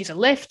wouldn't, given she's a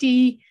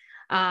lefty.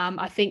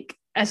 I think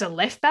as a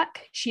left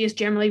back, she has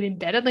generally been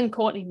better than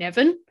Courtney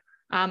Nevin.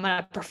 And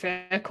I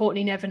prefer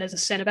Courtney Nevin as a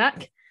centre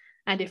back.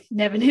 And if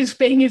Nevin is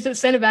being used at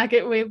centre back,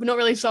 we're not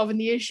really solving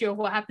the issue of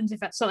what happens if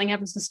something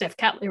happens to Steph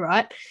Catley,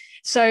 right?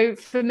 So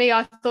for me,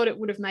 I thought it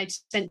would have made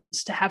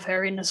sense to have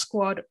her in the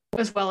squad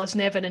as well as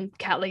Nevin and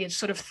Catley as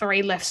sort of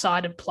three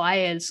left-sided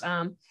players.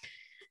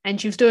 And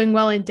she was doing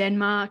well in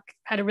Denmark,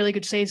 had a really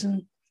good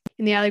season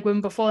in the A-League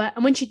Women before that.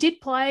 And when she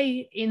did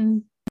play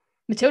in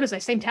Matildas, they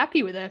seemed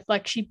happy with her.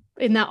 Like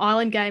in that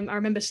Ireland game, I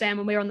remember Sam,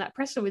 when we were on that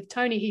presser with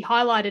Tony, he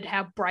highlighted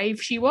how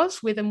brave she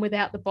was with and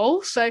without the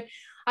ball. So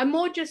I'm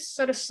more just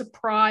sort of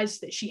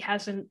surprised that she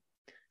hasn't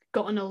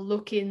gotten a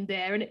look in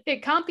there. And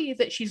it can't be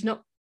that she's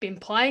not been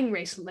playing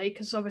recently,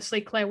 because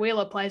obviously Claire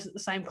Wheeler plays at the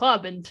same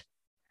club and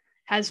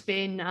has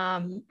been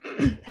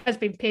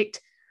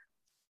picked.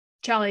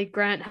 Charlie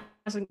Grant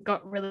hasn't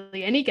got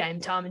really any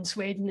game time in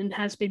Sweden and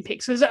has been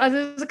picked. So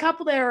there's a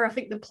couple there where I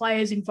think the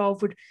players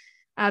involved would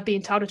be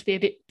entitled to be a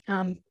bit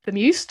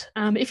bemused.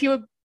 If you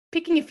were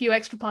picking a few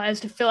extra players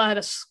to fill out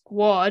a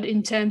squad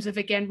in terms of,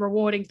 again,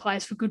 rewarding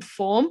players for good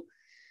form,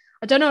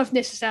 I don't know if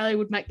necessarily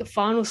would make the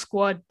final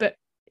squad, but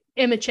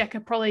Emma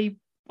Checker probably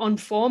on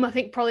form, I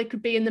think probably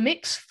could be in the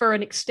mix for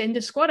an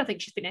extended squad. I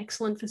think she's been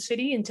excellent for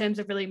City in terms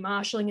of really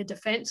marshalling a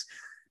defence.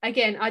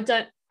 Again, I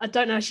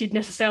don't know if she'd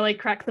necessarily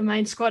crack the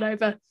main squad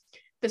over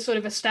the sort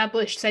of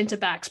established centre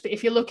backs, but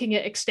if you're looking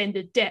at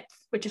extended depth,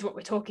 which is what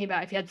we're talking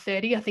about, if you had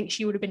 30, I think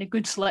she would have been a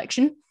good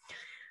selection.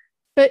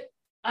 But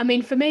I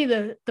mean, for me,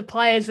 the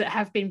players that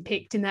have been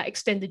picked in that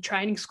extended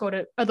training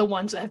squad are the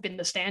ones that have been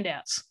the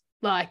standouts.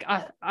 Like,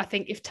 I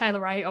think if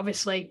Taylor Ray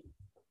obviously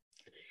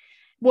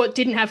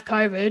didn't have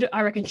COVID,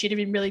 I reckon she'd have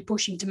been really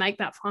pushing to make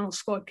that final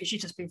squad, because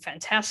she's just been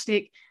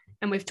fantastic.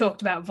 And we've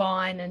talked about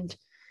Vine and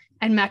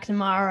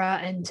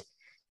McNamara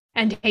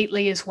and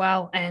Heatley as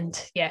well.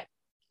 And yeah,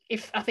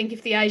 if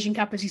the Asian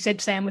Cup, as you said,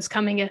 Sam, was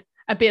coming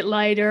a bit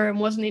later and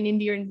wasn't in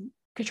India and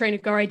Katrina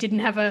Gorey didn't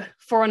have a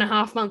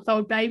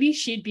 4.5-month-old baby,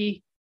 she'd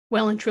be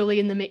well and truly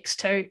in the mix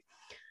too.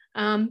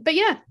 But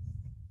yeah,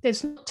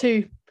 there's not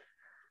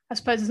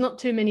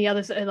too many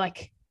others that are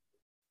like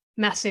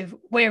massive,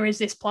 where is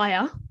this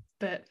player?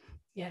 But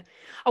yeah,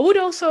 I would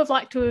also have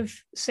liked to have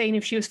seen,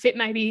 if she was fit,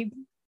 maybe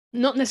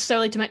not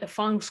necessarily to make the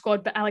final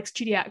squad, but Alex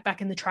Chidiac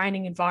back in the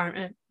training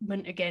environment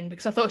again,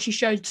 because I thought she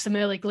showed some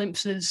early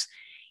glimpses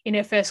in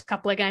her first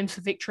couple of games for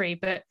Victory.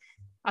 But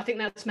I think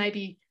that's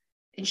maybe,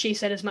 and she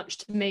said as much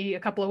to me a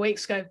couple of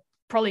weeks ago,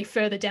 probably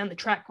further down the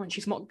track when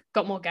she's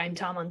got more game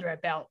time under her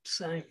belt.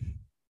 So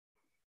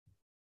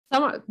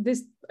I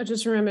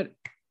just remembered,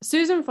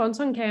 Susan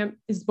Fontaine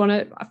is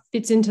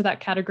fits into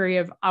that category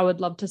of I would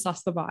love to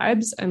suss the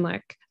vibes. And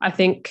like, I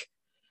think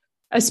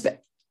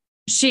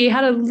she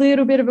had a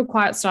little bit of a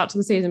quiet start to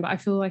the season, but I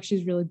feel like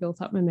she's really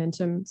built up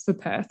momentum for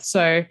Perth.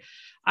 So,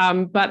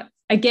 but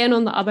again,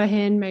 on the other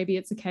hand, maybe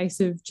it's a case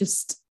of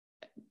just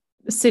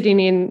sitting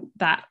in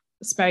that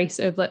space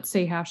of let's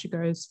see how she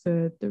goes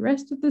for the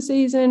rest of the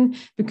season,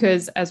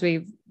 because as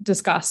we've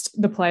discussed,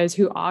 the players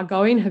who are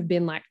going have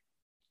been like,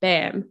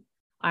 bam,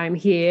 I'm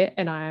here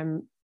and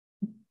I'm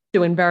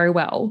doing very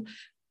well.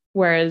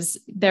 Whereas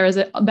there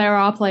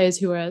are players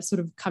who are sort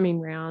of coming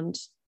round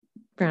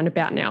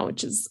about now,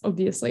 which is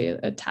obviously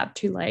a tad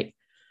too late.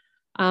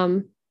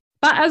 But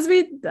as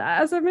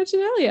I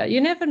mentioned earlier,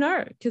 you never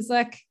know, because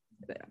like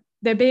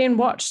they're being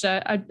watched.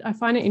 I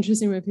find it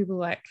interesting when people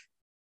like,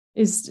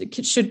 am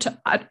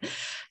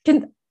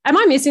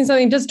I missing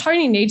something? Does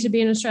Tony need to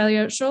be in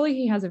Australia? Surely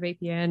he has a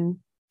VPN.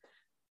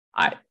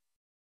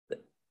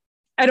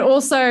 And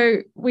also,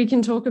 we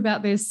can talk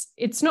about this.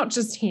 It's not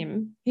just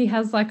him. He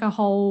has like a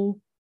whole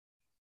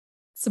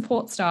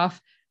support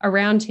staff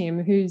around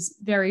him whose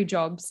very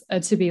jobs are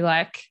to be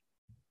like,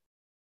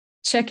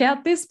 check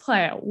out this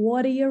player.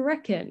 What do you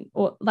reckon?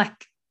 Or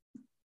like,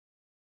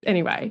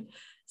 anyway,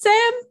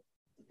 Sam,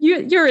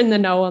 you're in the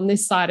know on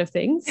this side of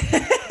things.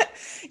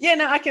 Yeah,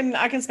 no, I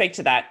can speak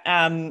to that.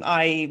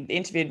 I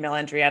interviewed Mel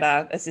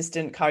Andrietta,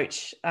 assistant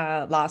coach,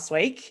 last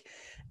week.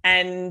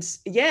 And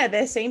yeah,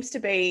 there seems to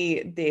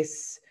be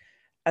this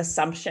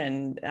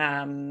assumption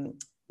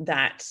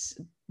that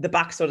the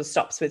buck sort of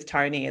stops with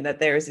Tony, and that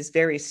there is this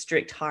very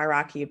strict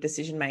hierarchy of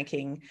decision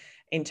making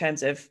in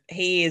terms of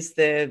he is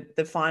the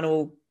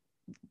final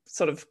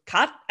sort of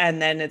cut,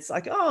 and then it's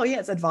like, oh yeah,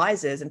 it's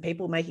advisors and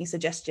people making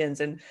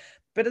suggestions,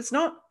 but it's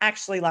not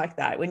actually like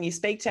that. When you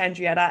speak to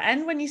Andrietta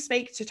and when you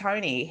speak to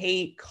Tony,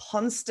 he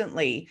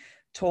constantly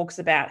talks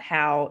about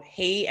how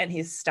he and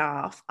his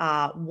staff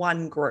are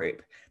one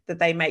group, that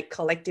they make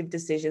collective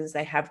decisions,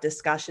 they have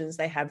discussions,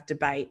 they have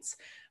debates,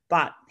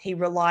 but he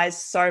relies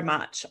so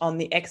much on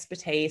the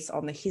expertise,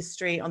 on the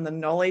history, on the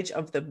knowledge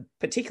of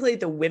particularly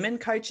the women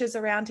coaches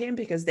around him,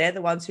 because they're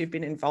the ones who've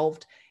been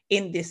involved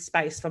in this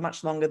space for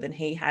much longer than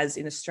he has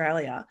in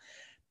Australia.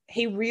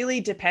 He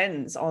really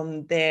depends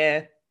on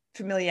their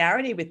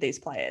familiarity with these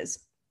players.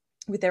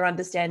 with their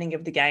understanding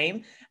of the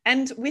game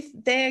and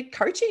with their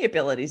coaching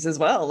abilities as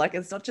well. Like,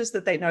 it's not just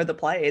that they know the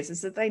players,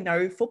 it's that they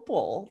know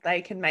football.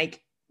 They can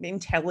make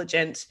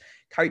intelligent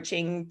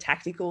coaching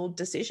tactical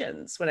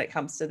decisions when it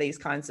comes to these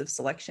kinds of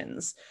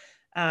selections.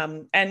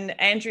 And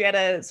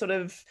Andrietta sort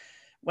of,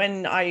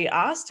 when I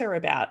asked her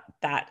about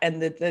that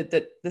and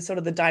the sort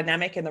of the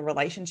dynamic and the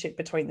relationship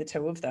between the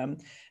two of them,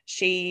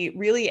 she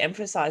really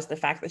emphasized the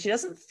fact that she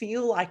doesn't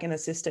feel like an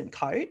assistant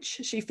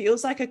coach. She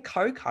feels like a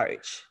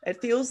co-coach.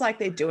 It feels like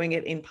they're doing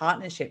it in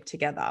partnership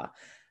together.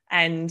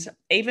 And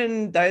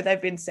even though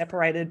they've been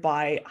separated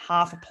by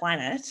half a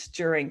planet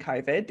during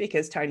COVID,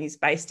 because Tony's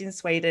based in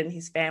Sweden,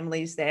 his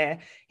family's there,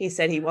 he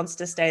said he wants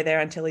to stay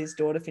there until his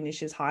daughter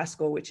finishes high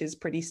school, which is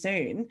pretty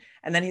soon.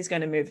 And then he's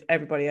going to move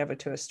everybody over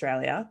to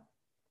Australia.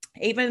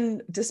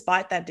 Even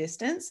despite that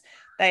distance,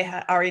 they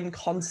are in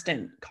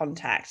constant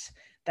contact.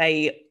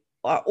 They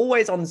are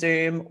always on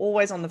Zoom,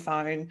 always on the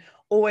phone,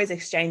 always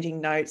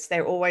exchanging notes.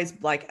 They're always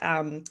like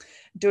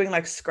doing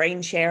like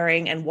screen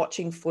sharing and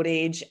watching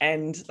footage,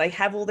 and they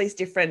have all these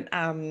different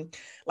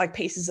like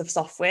pieces of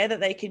software that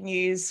they can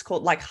use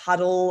called like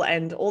Huddle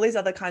and all these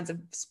other kinds of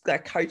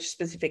coach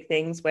specific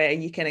things where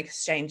you can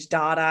exchange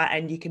data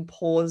and you can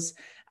pause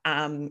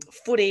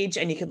footage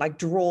and you can like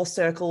draw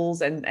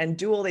circles and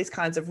do all these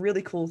kinds of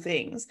really cool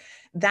things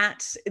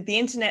that the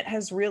internet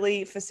has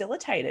really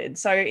facilitated.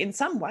 So in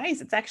some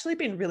ways, it's actually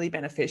been really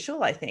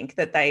beneficial, I think,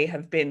 that they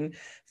have been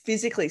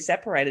physically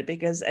separated,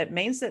 because it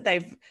means that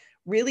they've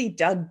really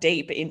dug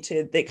deep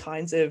into the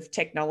kinds of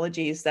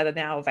technologies that are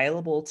now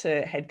available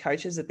to head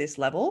coaches at this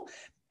level.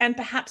 And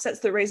perhaps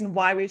that's the reason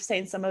why we've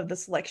seen some of the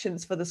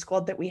selections for the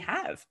squad that we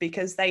have,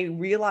 because they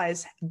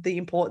realize the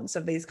importance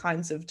of these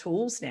kinds of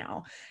tools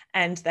now,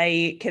 and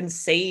they can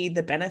see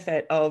the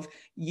benefit of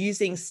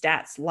using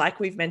stats like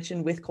we've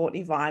mentioned with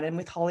Courtney Vine and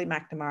with Holly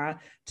McNamara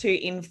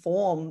to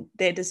inform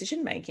their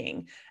decision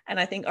making. And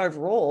I think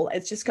overall,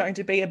 it's just going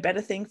to be a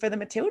better thing for the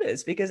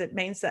Matildas, because it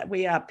means that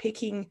we are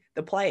picking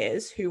the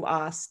players who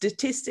are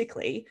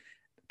statistically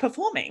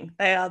performing.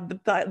 They are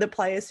the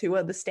players who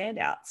are the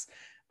standouts.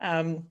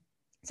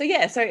 So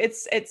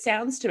it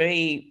sounds to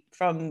me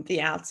from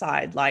the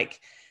outside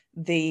like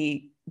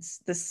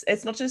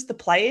it's not just the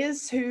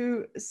players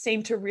who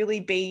seem to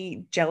really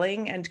be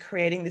gelling and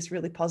creating this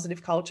really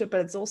positive culture, but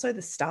it's also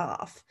the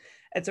staff.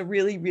 It's a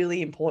really,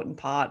 really important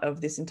part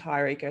of this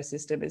entire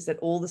ecosystem, is that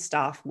all the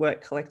staff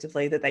work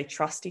collectively, that they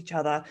trust each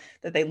other,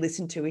 that they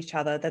listen to each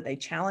other, that they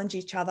challenge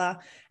each other.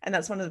 And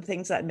that's one of the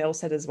things that Mel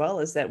said as well,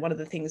 is that one of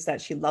the things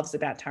that she loves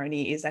about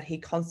Tony is that he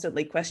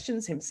constantly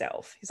questions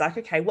himself. He's like,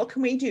 okay, what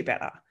can we do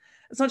better?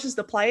 It's not just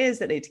the players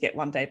that need to get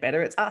one day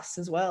better. It's us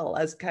as well,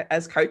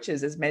 as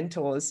coaches, as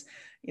mentors,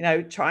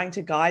 trying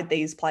to guide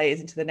these players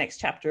into the next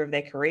chapter of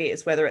their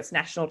careers, whether it's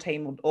national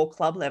team or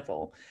club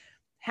level.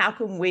 How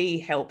can we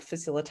help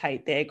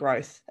facilitate their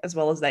growth as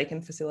well as they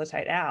can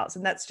facilitate ours?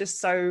 And that's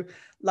just so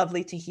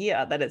lovely to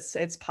hear, that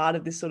it's part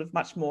of this sort of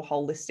much more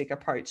holistic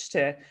approach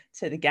to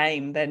the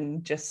game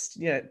than just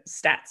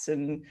stats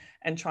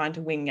and trying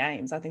to win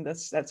games. I think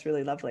that's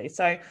really lovely.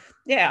 So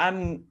yeah,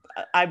 I'm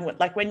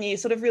like, when you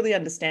sort of really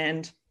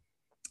understand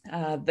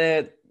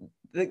the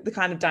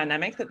kind of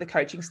dynamic that the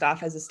coaching staff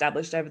has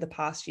established over the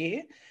past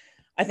year,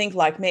 I think,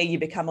 like me, you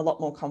become a lot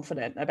more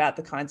confident about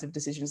the kinds of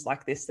decisions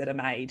like this that are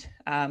made.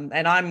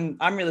 And I'm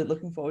really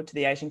looking forward to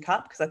the Asian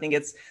Cup, because I think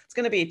it's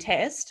going to be a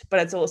test, but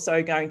it's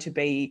also going to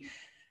be,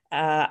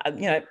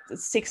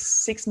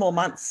 6 more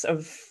months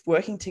of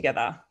working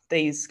together,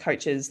 these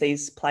coaches,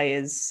 these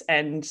players,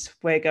 and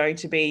we're going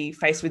to be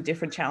faced with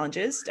different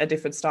challenges, a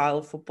different style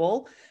of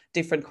football,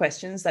 different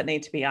questions that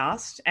need to be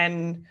asked.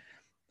 And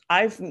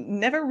I've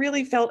never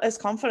really felt as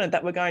confident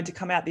that we're going to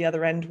come out the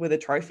other end with a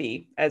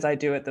trophy as I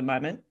do at the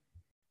moment.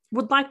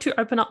 Would like to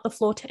open up the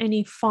floor to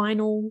any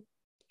final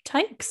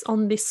takes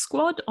on this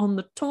squad, on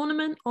the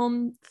tournament,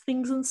 on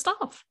things and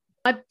stuff.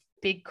 A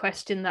big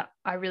question that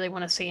I really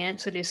want to see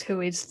answered is, who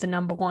is the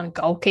number one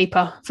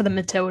goalkeeper for the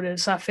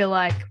Matildas? I feel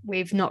like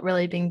we've not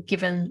really been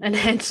given an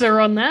answer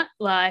on that.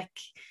 Like,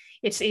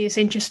 it's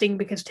interesting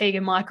because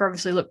Tegan Micah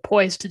obviously looked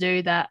poised to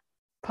do that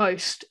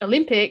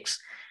post-Olympics,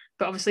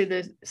 but obviously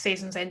the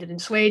season's ended in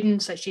Sweden,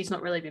 so she's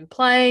not really been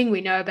playing. We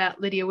know about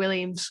Lydia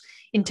Williams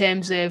in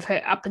terms of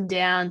her up and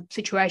down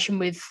situation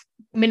with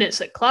minutes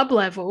at club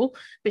level,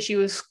 but she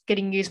was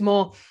getting used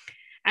more.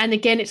 And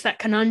again, it's that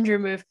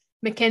conundrum of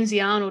Mackenzie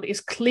Arnold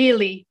is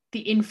clearly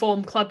the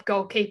informed club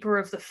goalkeeper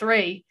of the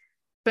three,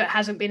 but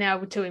hasn't been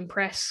able to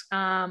impress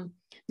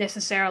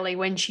necessarily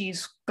when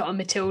she's got a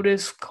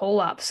Matilda's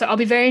call up. So I'll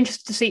be very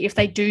interested to see if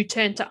they do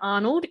turn to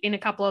Arnold in a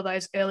couple of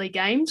those early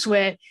games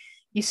where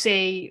you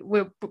see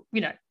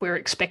we're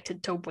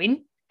expected to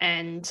win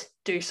and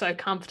do so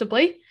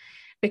comfortably,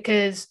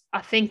 because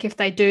I think if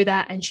they do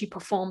that and she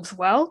performs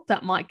well,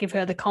 that might give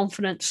her the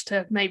confidence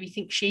to maybe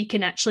think she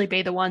can actually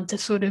be the one to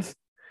sort of,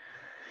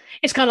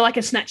 it's kind of like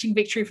a snatching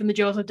victory from the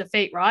jaws of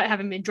defeat, right?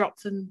 Having been dropped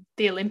from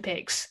the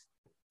Olympics.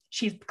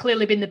 She's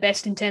clearly been the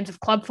best in terms of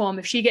club form.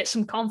 If she gets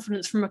some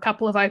confidence from a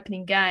couple of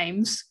opening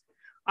games,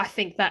 I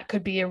think that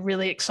could be a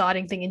really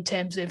exciting thing in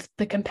terms of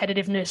the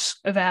competitiveness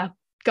of our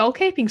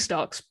goalkeeping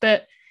stocks.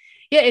 But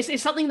yeah,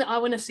 it's something that I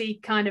want to see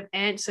kind of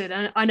answered.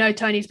 And I know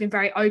Tony's been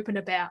very open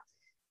about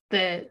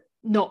the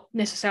not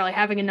necessarily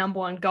having a number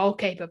one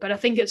goalkeeper, but I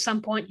think at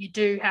some point you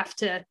do have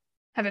to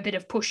have a bit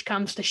of push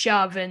comes to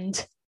shove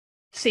and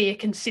see a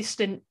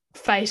consistent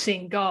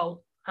facing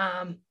goal.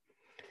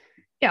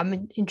 Yeah,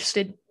 I'm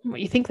interested in what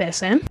you think there,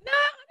 Sam. No,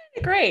 I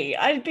don't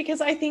agree.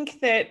 Because I think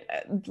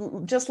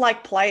that just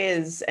like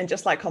players and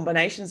just like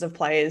combinations of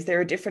players, there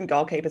are different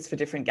goalkeepers for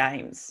different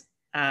games.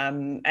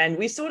 And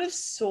we sort of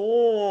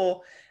saw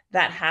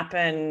that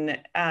happen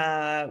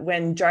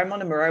when Joe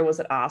Montemurro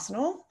was at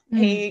Arsenal.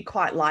 He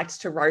quite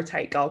liked to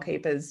rotate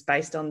goalkeepers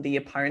based on the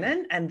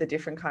opponent and the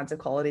different kinds of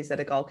qualities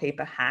that a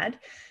goalkeeper had.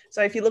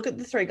 So if you look at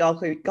the three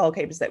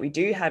goalkeepers that we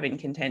do have in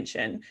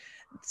contention,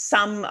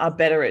 some are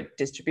better at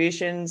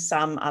distribution,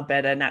 some are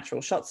better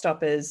natural shot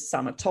stoppers,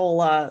 some are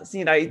taller.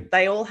 So,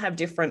 they all have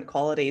different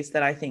qualities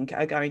that I think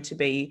are going to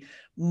be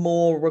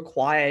more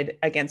required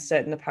against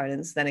certain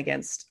opponents than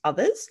against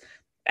others.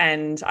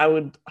 And I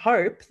would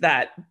hope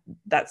that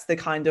that's the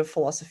kind of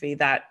philosophy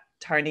that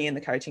Tony and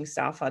the coaching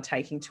staff are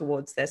taking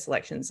towards their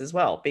selections as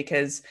well.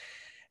 Because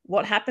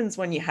what happens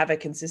when you have a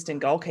consistent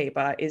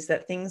goalkeeper is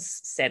that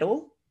things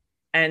settle.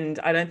 And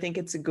I don't think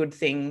it's a good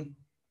thing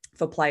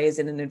for players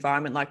in an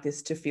environment like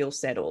this to feel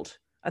settled.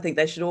 I think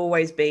they should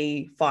always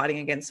be fighting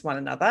against one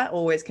another,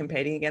 always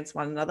competing against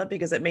one another,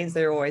 because it means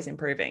they're always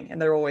improving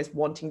and they're always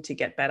wanting to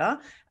get better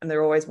and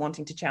they're always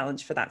wanting to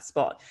challenge for that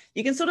spot.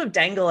 You can sort of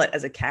dangle it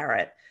as a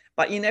carrot,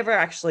 but you're never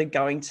actually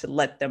going to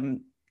let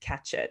them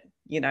catch it,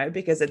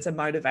 because it's a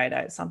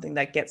motivator. It's something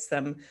that gets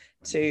them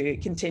to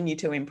continue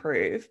to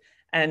improve.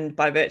 And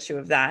by virtue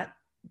of that,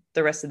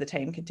 the rest of the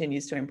team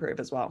continues to improve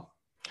as well.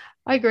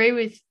 I agree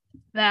with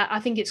that. I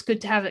think it's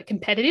good to have it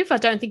competitive. I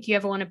don't think you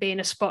ever want to be in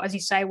a spot, as you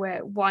say,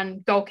 where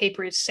one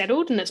goalkeeper is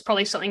settled. And it's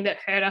probably something that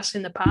hurt us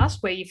in the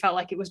past where you felt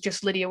like it was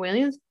just Lydia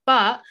Williams.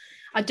 But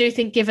I do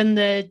think given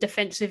the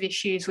defensive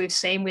issues we've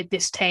seen with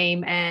this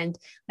team and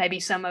maybe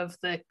some of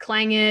the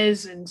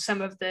clangers and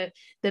some of the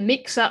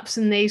mix-ups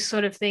and these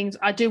sort of things,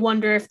 I do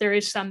wonder if there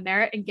is some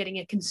merit in getting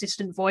a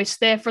consistent voice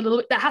there for a little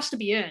bit. That has to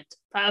be earned.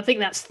 I think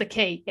that's the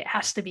key. It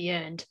has to be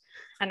earned.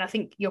 And I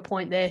think your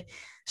point there,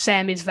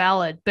 Sam, is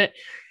valid. But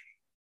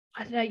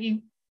I don't know,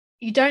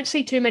 you don't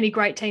see too many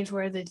great teams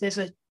where there's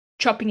a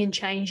chopping and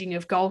changing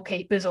of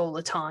goalkeepers all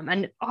the time.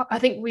 And I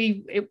think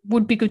it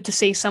would be good to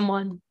see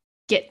someone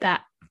get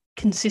that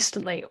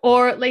consistently,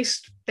 or at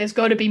least there's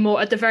got to be more,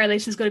 at the very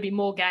least, there's got to be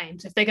more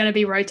games. If they're going to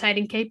be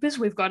rotating keepers,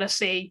 we've got to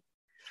see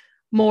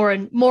more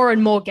and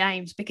more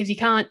games, because you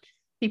can't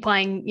be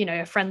playing,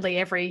 a friendly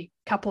every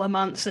couple of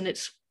months and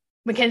it's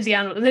Mackenzie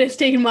Arnold and then it's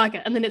Tegan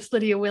Micah and then it's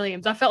Lydia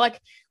Williams. I felt like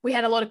we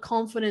had a lot of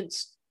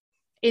confidence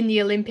in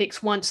the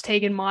Olympics once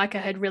Tegan Micah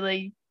had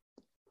really,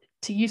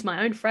 to use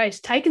my own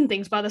phrase, taken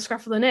things by the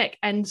scruff of the neck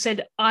and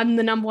said, I'm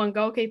the number one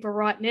goalkeeper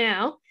right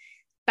now,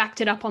 backed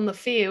it up on the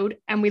field,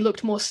 and we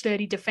looked more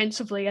sturdy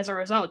defensively as a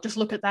result. Just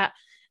look at that,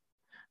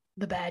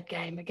 the bad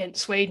game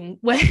against Sweden,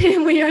 where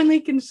we only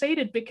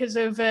conceded because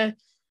of a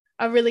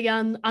really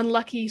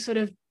unlucky sort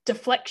of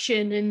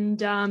deflection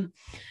and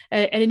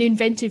an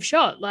inventive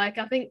shot. Like,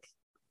 I think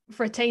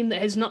for a team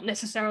that has not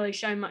necessarily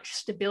shown much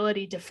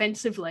stability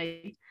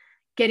defensively,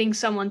 getting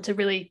someone to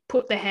really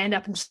put their hand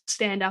up and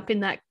stand up in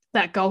that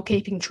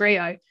goalkeeping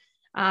trio,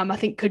 I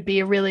think could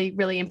be a really,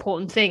 really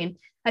important thing. And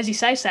as you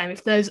say, Sam,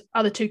 if those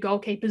other two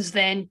goalkeepers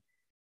then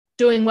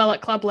doing well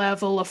at club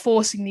level are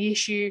forcing the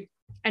issue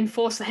and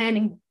force the hand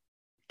and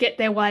get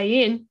their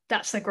way in,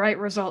 that's a great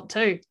result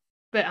too.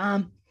 But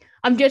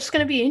I'm just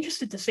going to be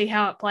interested to see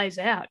how it plays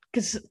out,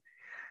 because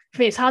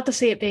for me, it's hard to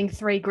see it being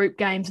 3 group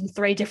games and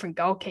 3 different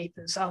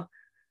goalkeepers. So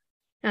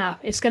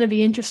it's going to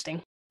be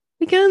interesting.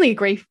 We can only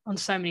agree on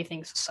so many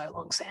things for so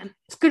long, Sam.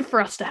 It's good for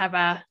us to have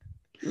our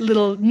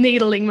little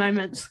needling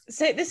moments.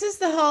 So this is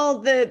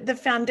the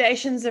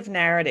foundations of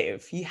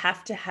narrative. You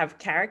have to have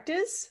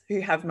characters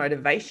who have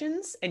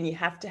motivations, and you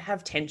have to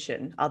have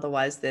tension.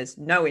 Otherwise, there's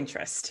no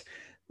interest.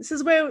 This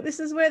is where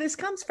this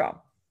comes from.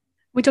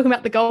 We talking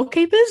about the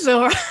goalkeepers,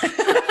 or?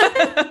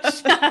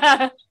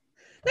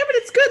 No, but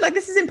it's good. Like,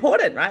 this is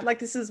important, right? Like,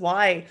 this is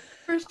why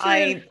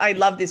I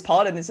love this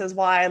pod, and this is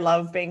why I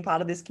love being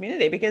part of this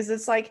community, because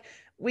it's like,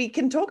 we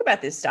can talk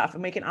about this stuff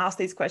and we can ask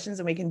these questions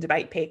and we can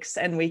debate picks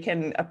and we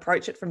can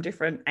approach it from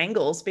different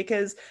angles,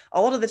 because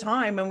a lot of the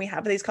time when we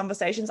have these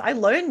conversations, I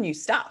learn new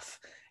stuff.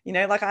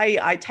 Like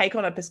I take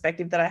on a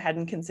perspective that I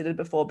hadn't considered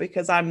before,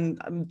 because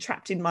I'm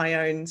trapped in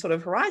my own sort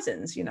of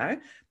horizons, And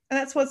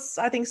that's what's,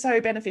 I think, so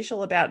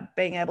beneficial about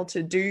being able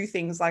to do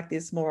things like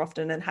this more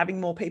often and having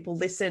more people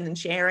listen and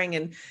sharing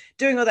and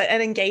doing all that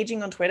and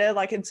engaging on Twitter.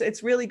 Like,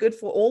 it's really good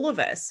for all of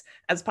us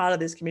as part of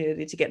this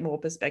community to get more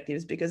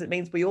perspectives, because it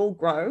means we all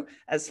grow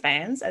as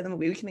fans, and then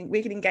we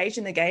can engage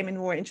in the game in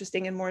more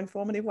interesting and more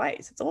informative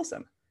ways. It's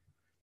awesome.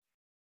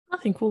 I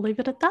think we'll leave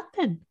it at that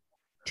then.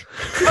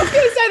 I was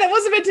going to say, that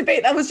wasn't meant to be.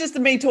 That was just a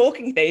me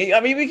talking thing. I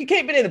mean, we could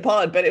keep it in the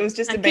pod, but it was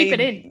just a me. Keep it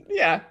in.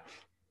 Yeah.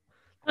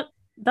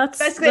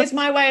 That's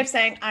my way of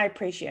saying I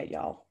appreciate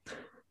y'all.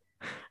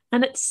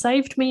 And it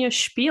saved me a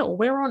spiel.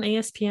 We're on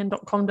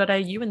espn.com.au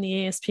in the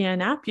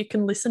ESPN app. You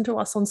can listen to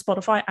us on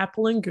Spotify,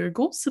 Apple, and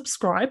Google.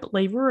 Subscribe,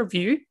 leave a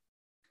review,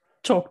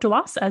 talk to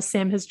us, as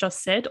Sam has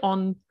just said,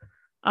 on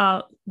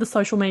the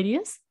social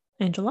medias.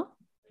 Angela?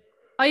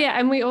 Oh, yeah.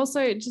 And we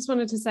also just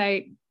wanted to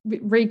say,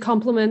 read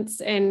compliments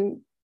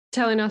and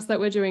telling us that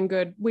we're doing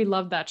good. We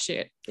love that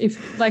shit.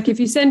 If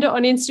you send it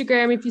on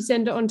Instagram, if you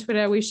send it on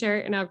Twitter, we share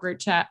it in our group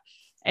chat.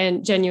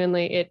 And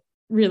genuinely, it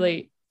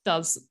really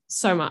does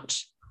so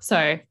much.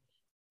 So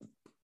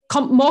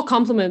more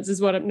compliments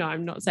is what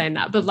I'm not saying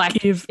that, but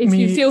like if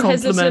you feel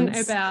hesitant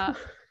about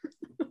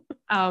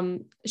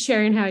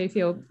sharing how you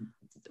feel,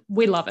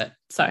 we love it.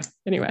 So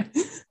anyway.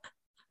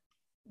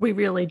 We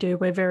really do.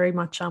 We're very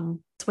much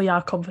we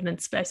are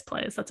confidence-based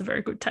players. That's a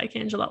very good take,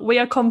 Angela. We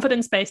are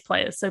confidence-based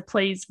players, so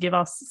please give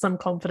us some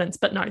confidence.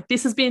 But no,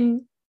 this has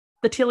been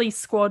the Tilly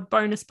Squad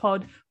bonus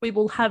pod. We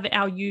will have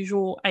our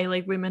usual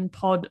A-League Women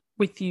pod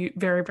with you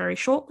very, very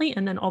shortly.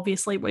 And then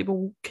obviously we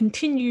will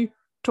continue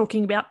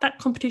talking about that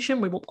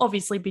competition. We will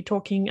obviously be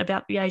talking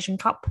about the Asian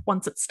Cup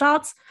once it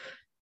starts.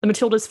 The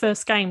Matildas'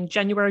 first game,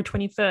 January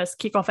 21st,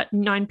 kick off at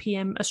 9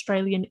 p.m.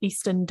 Australian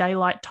Eastern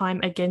Daylight Time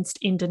against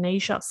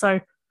Indonesia. So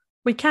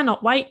we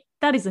cannot wait.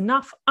 That is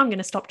enough. I'm going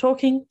to stop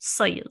talking.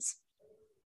 See yous.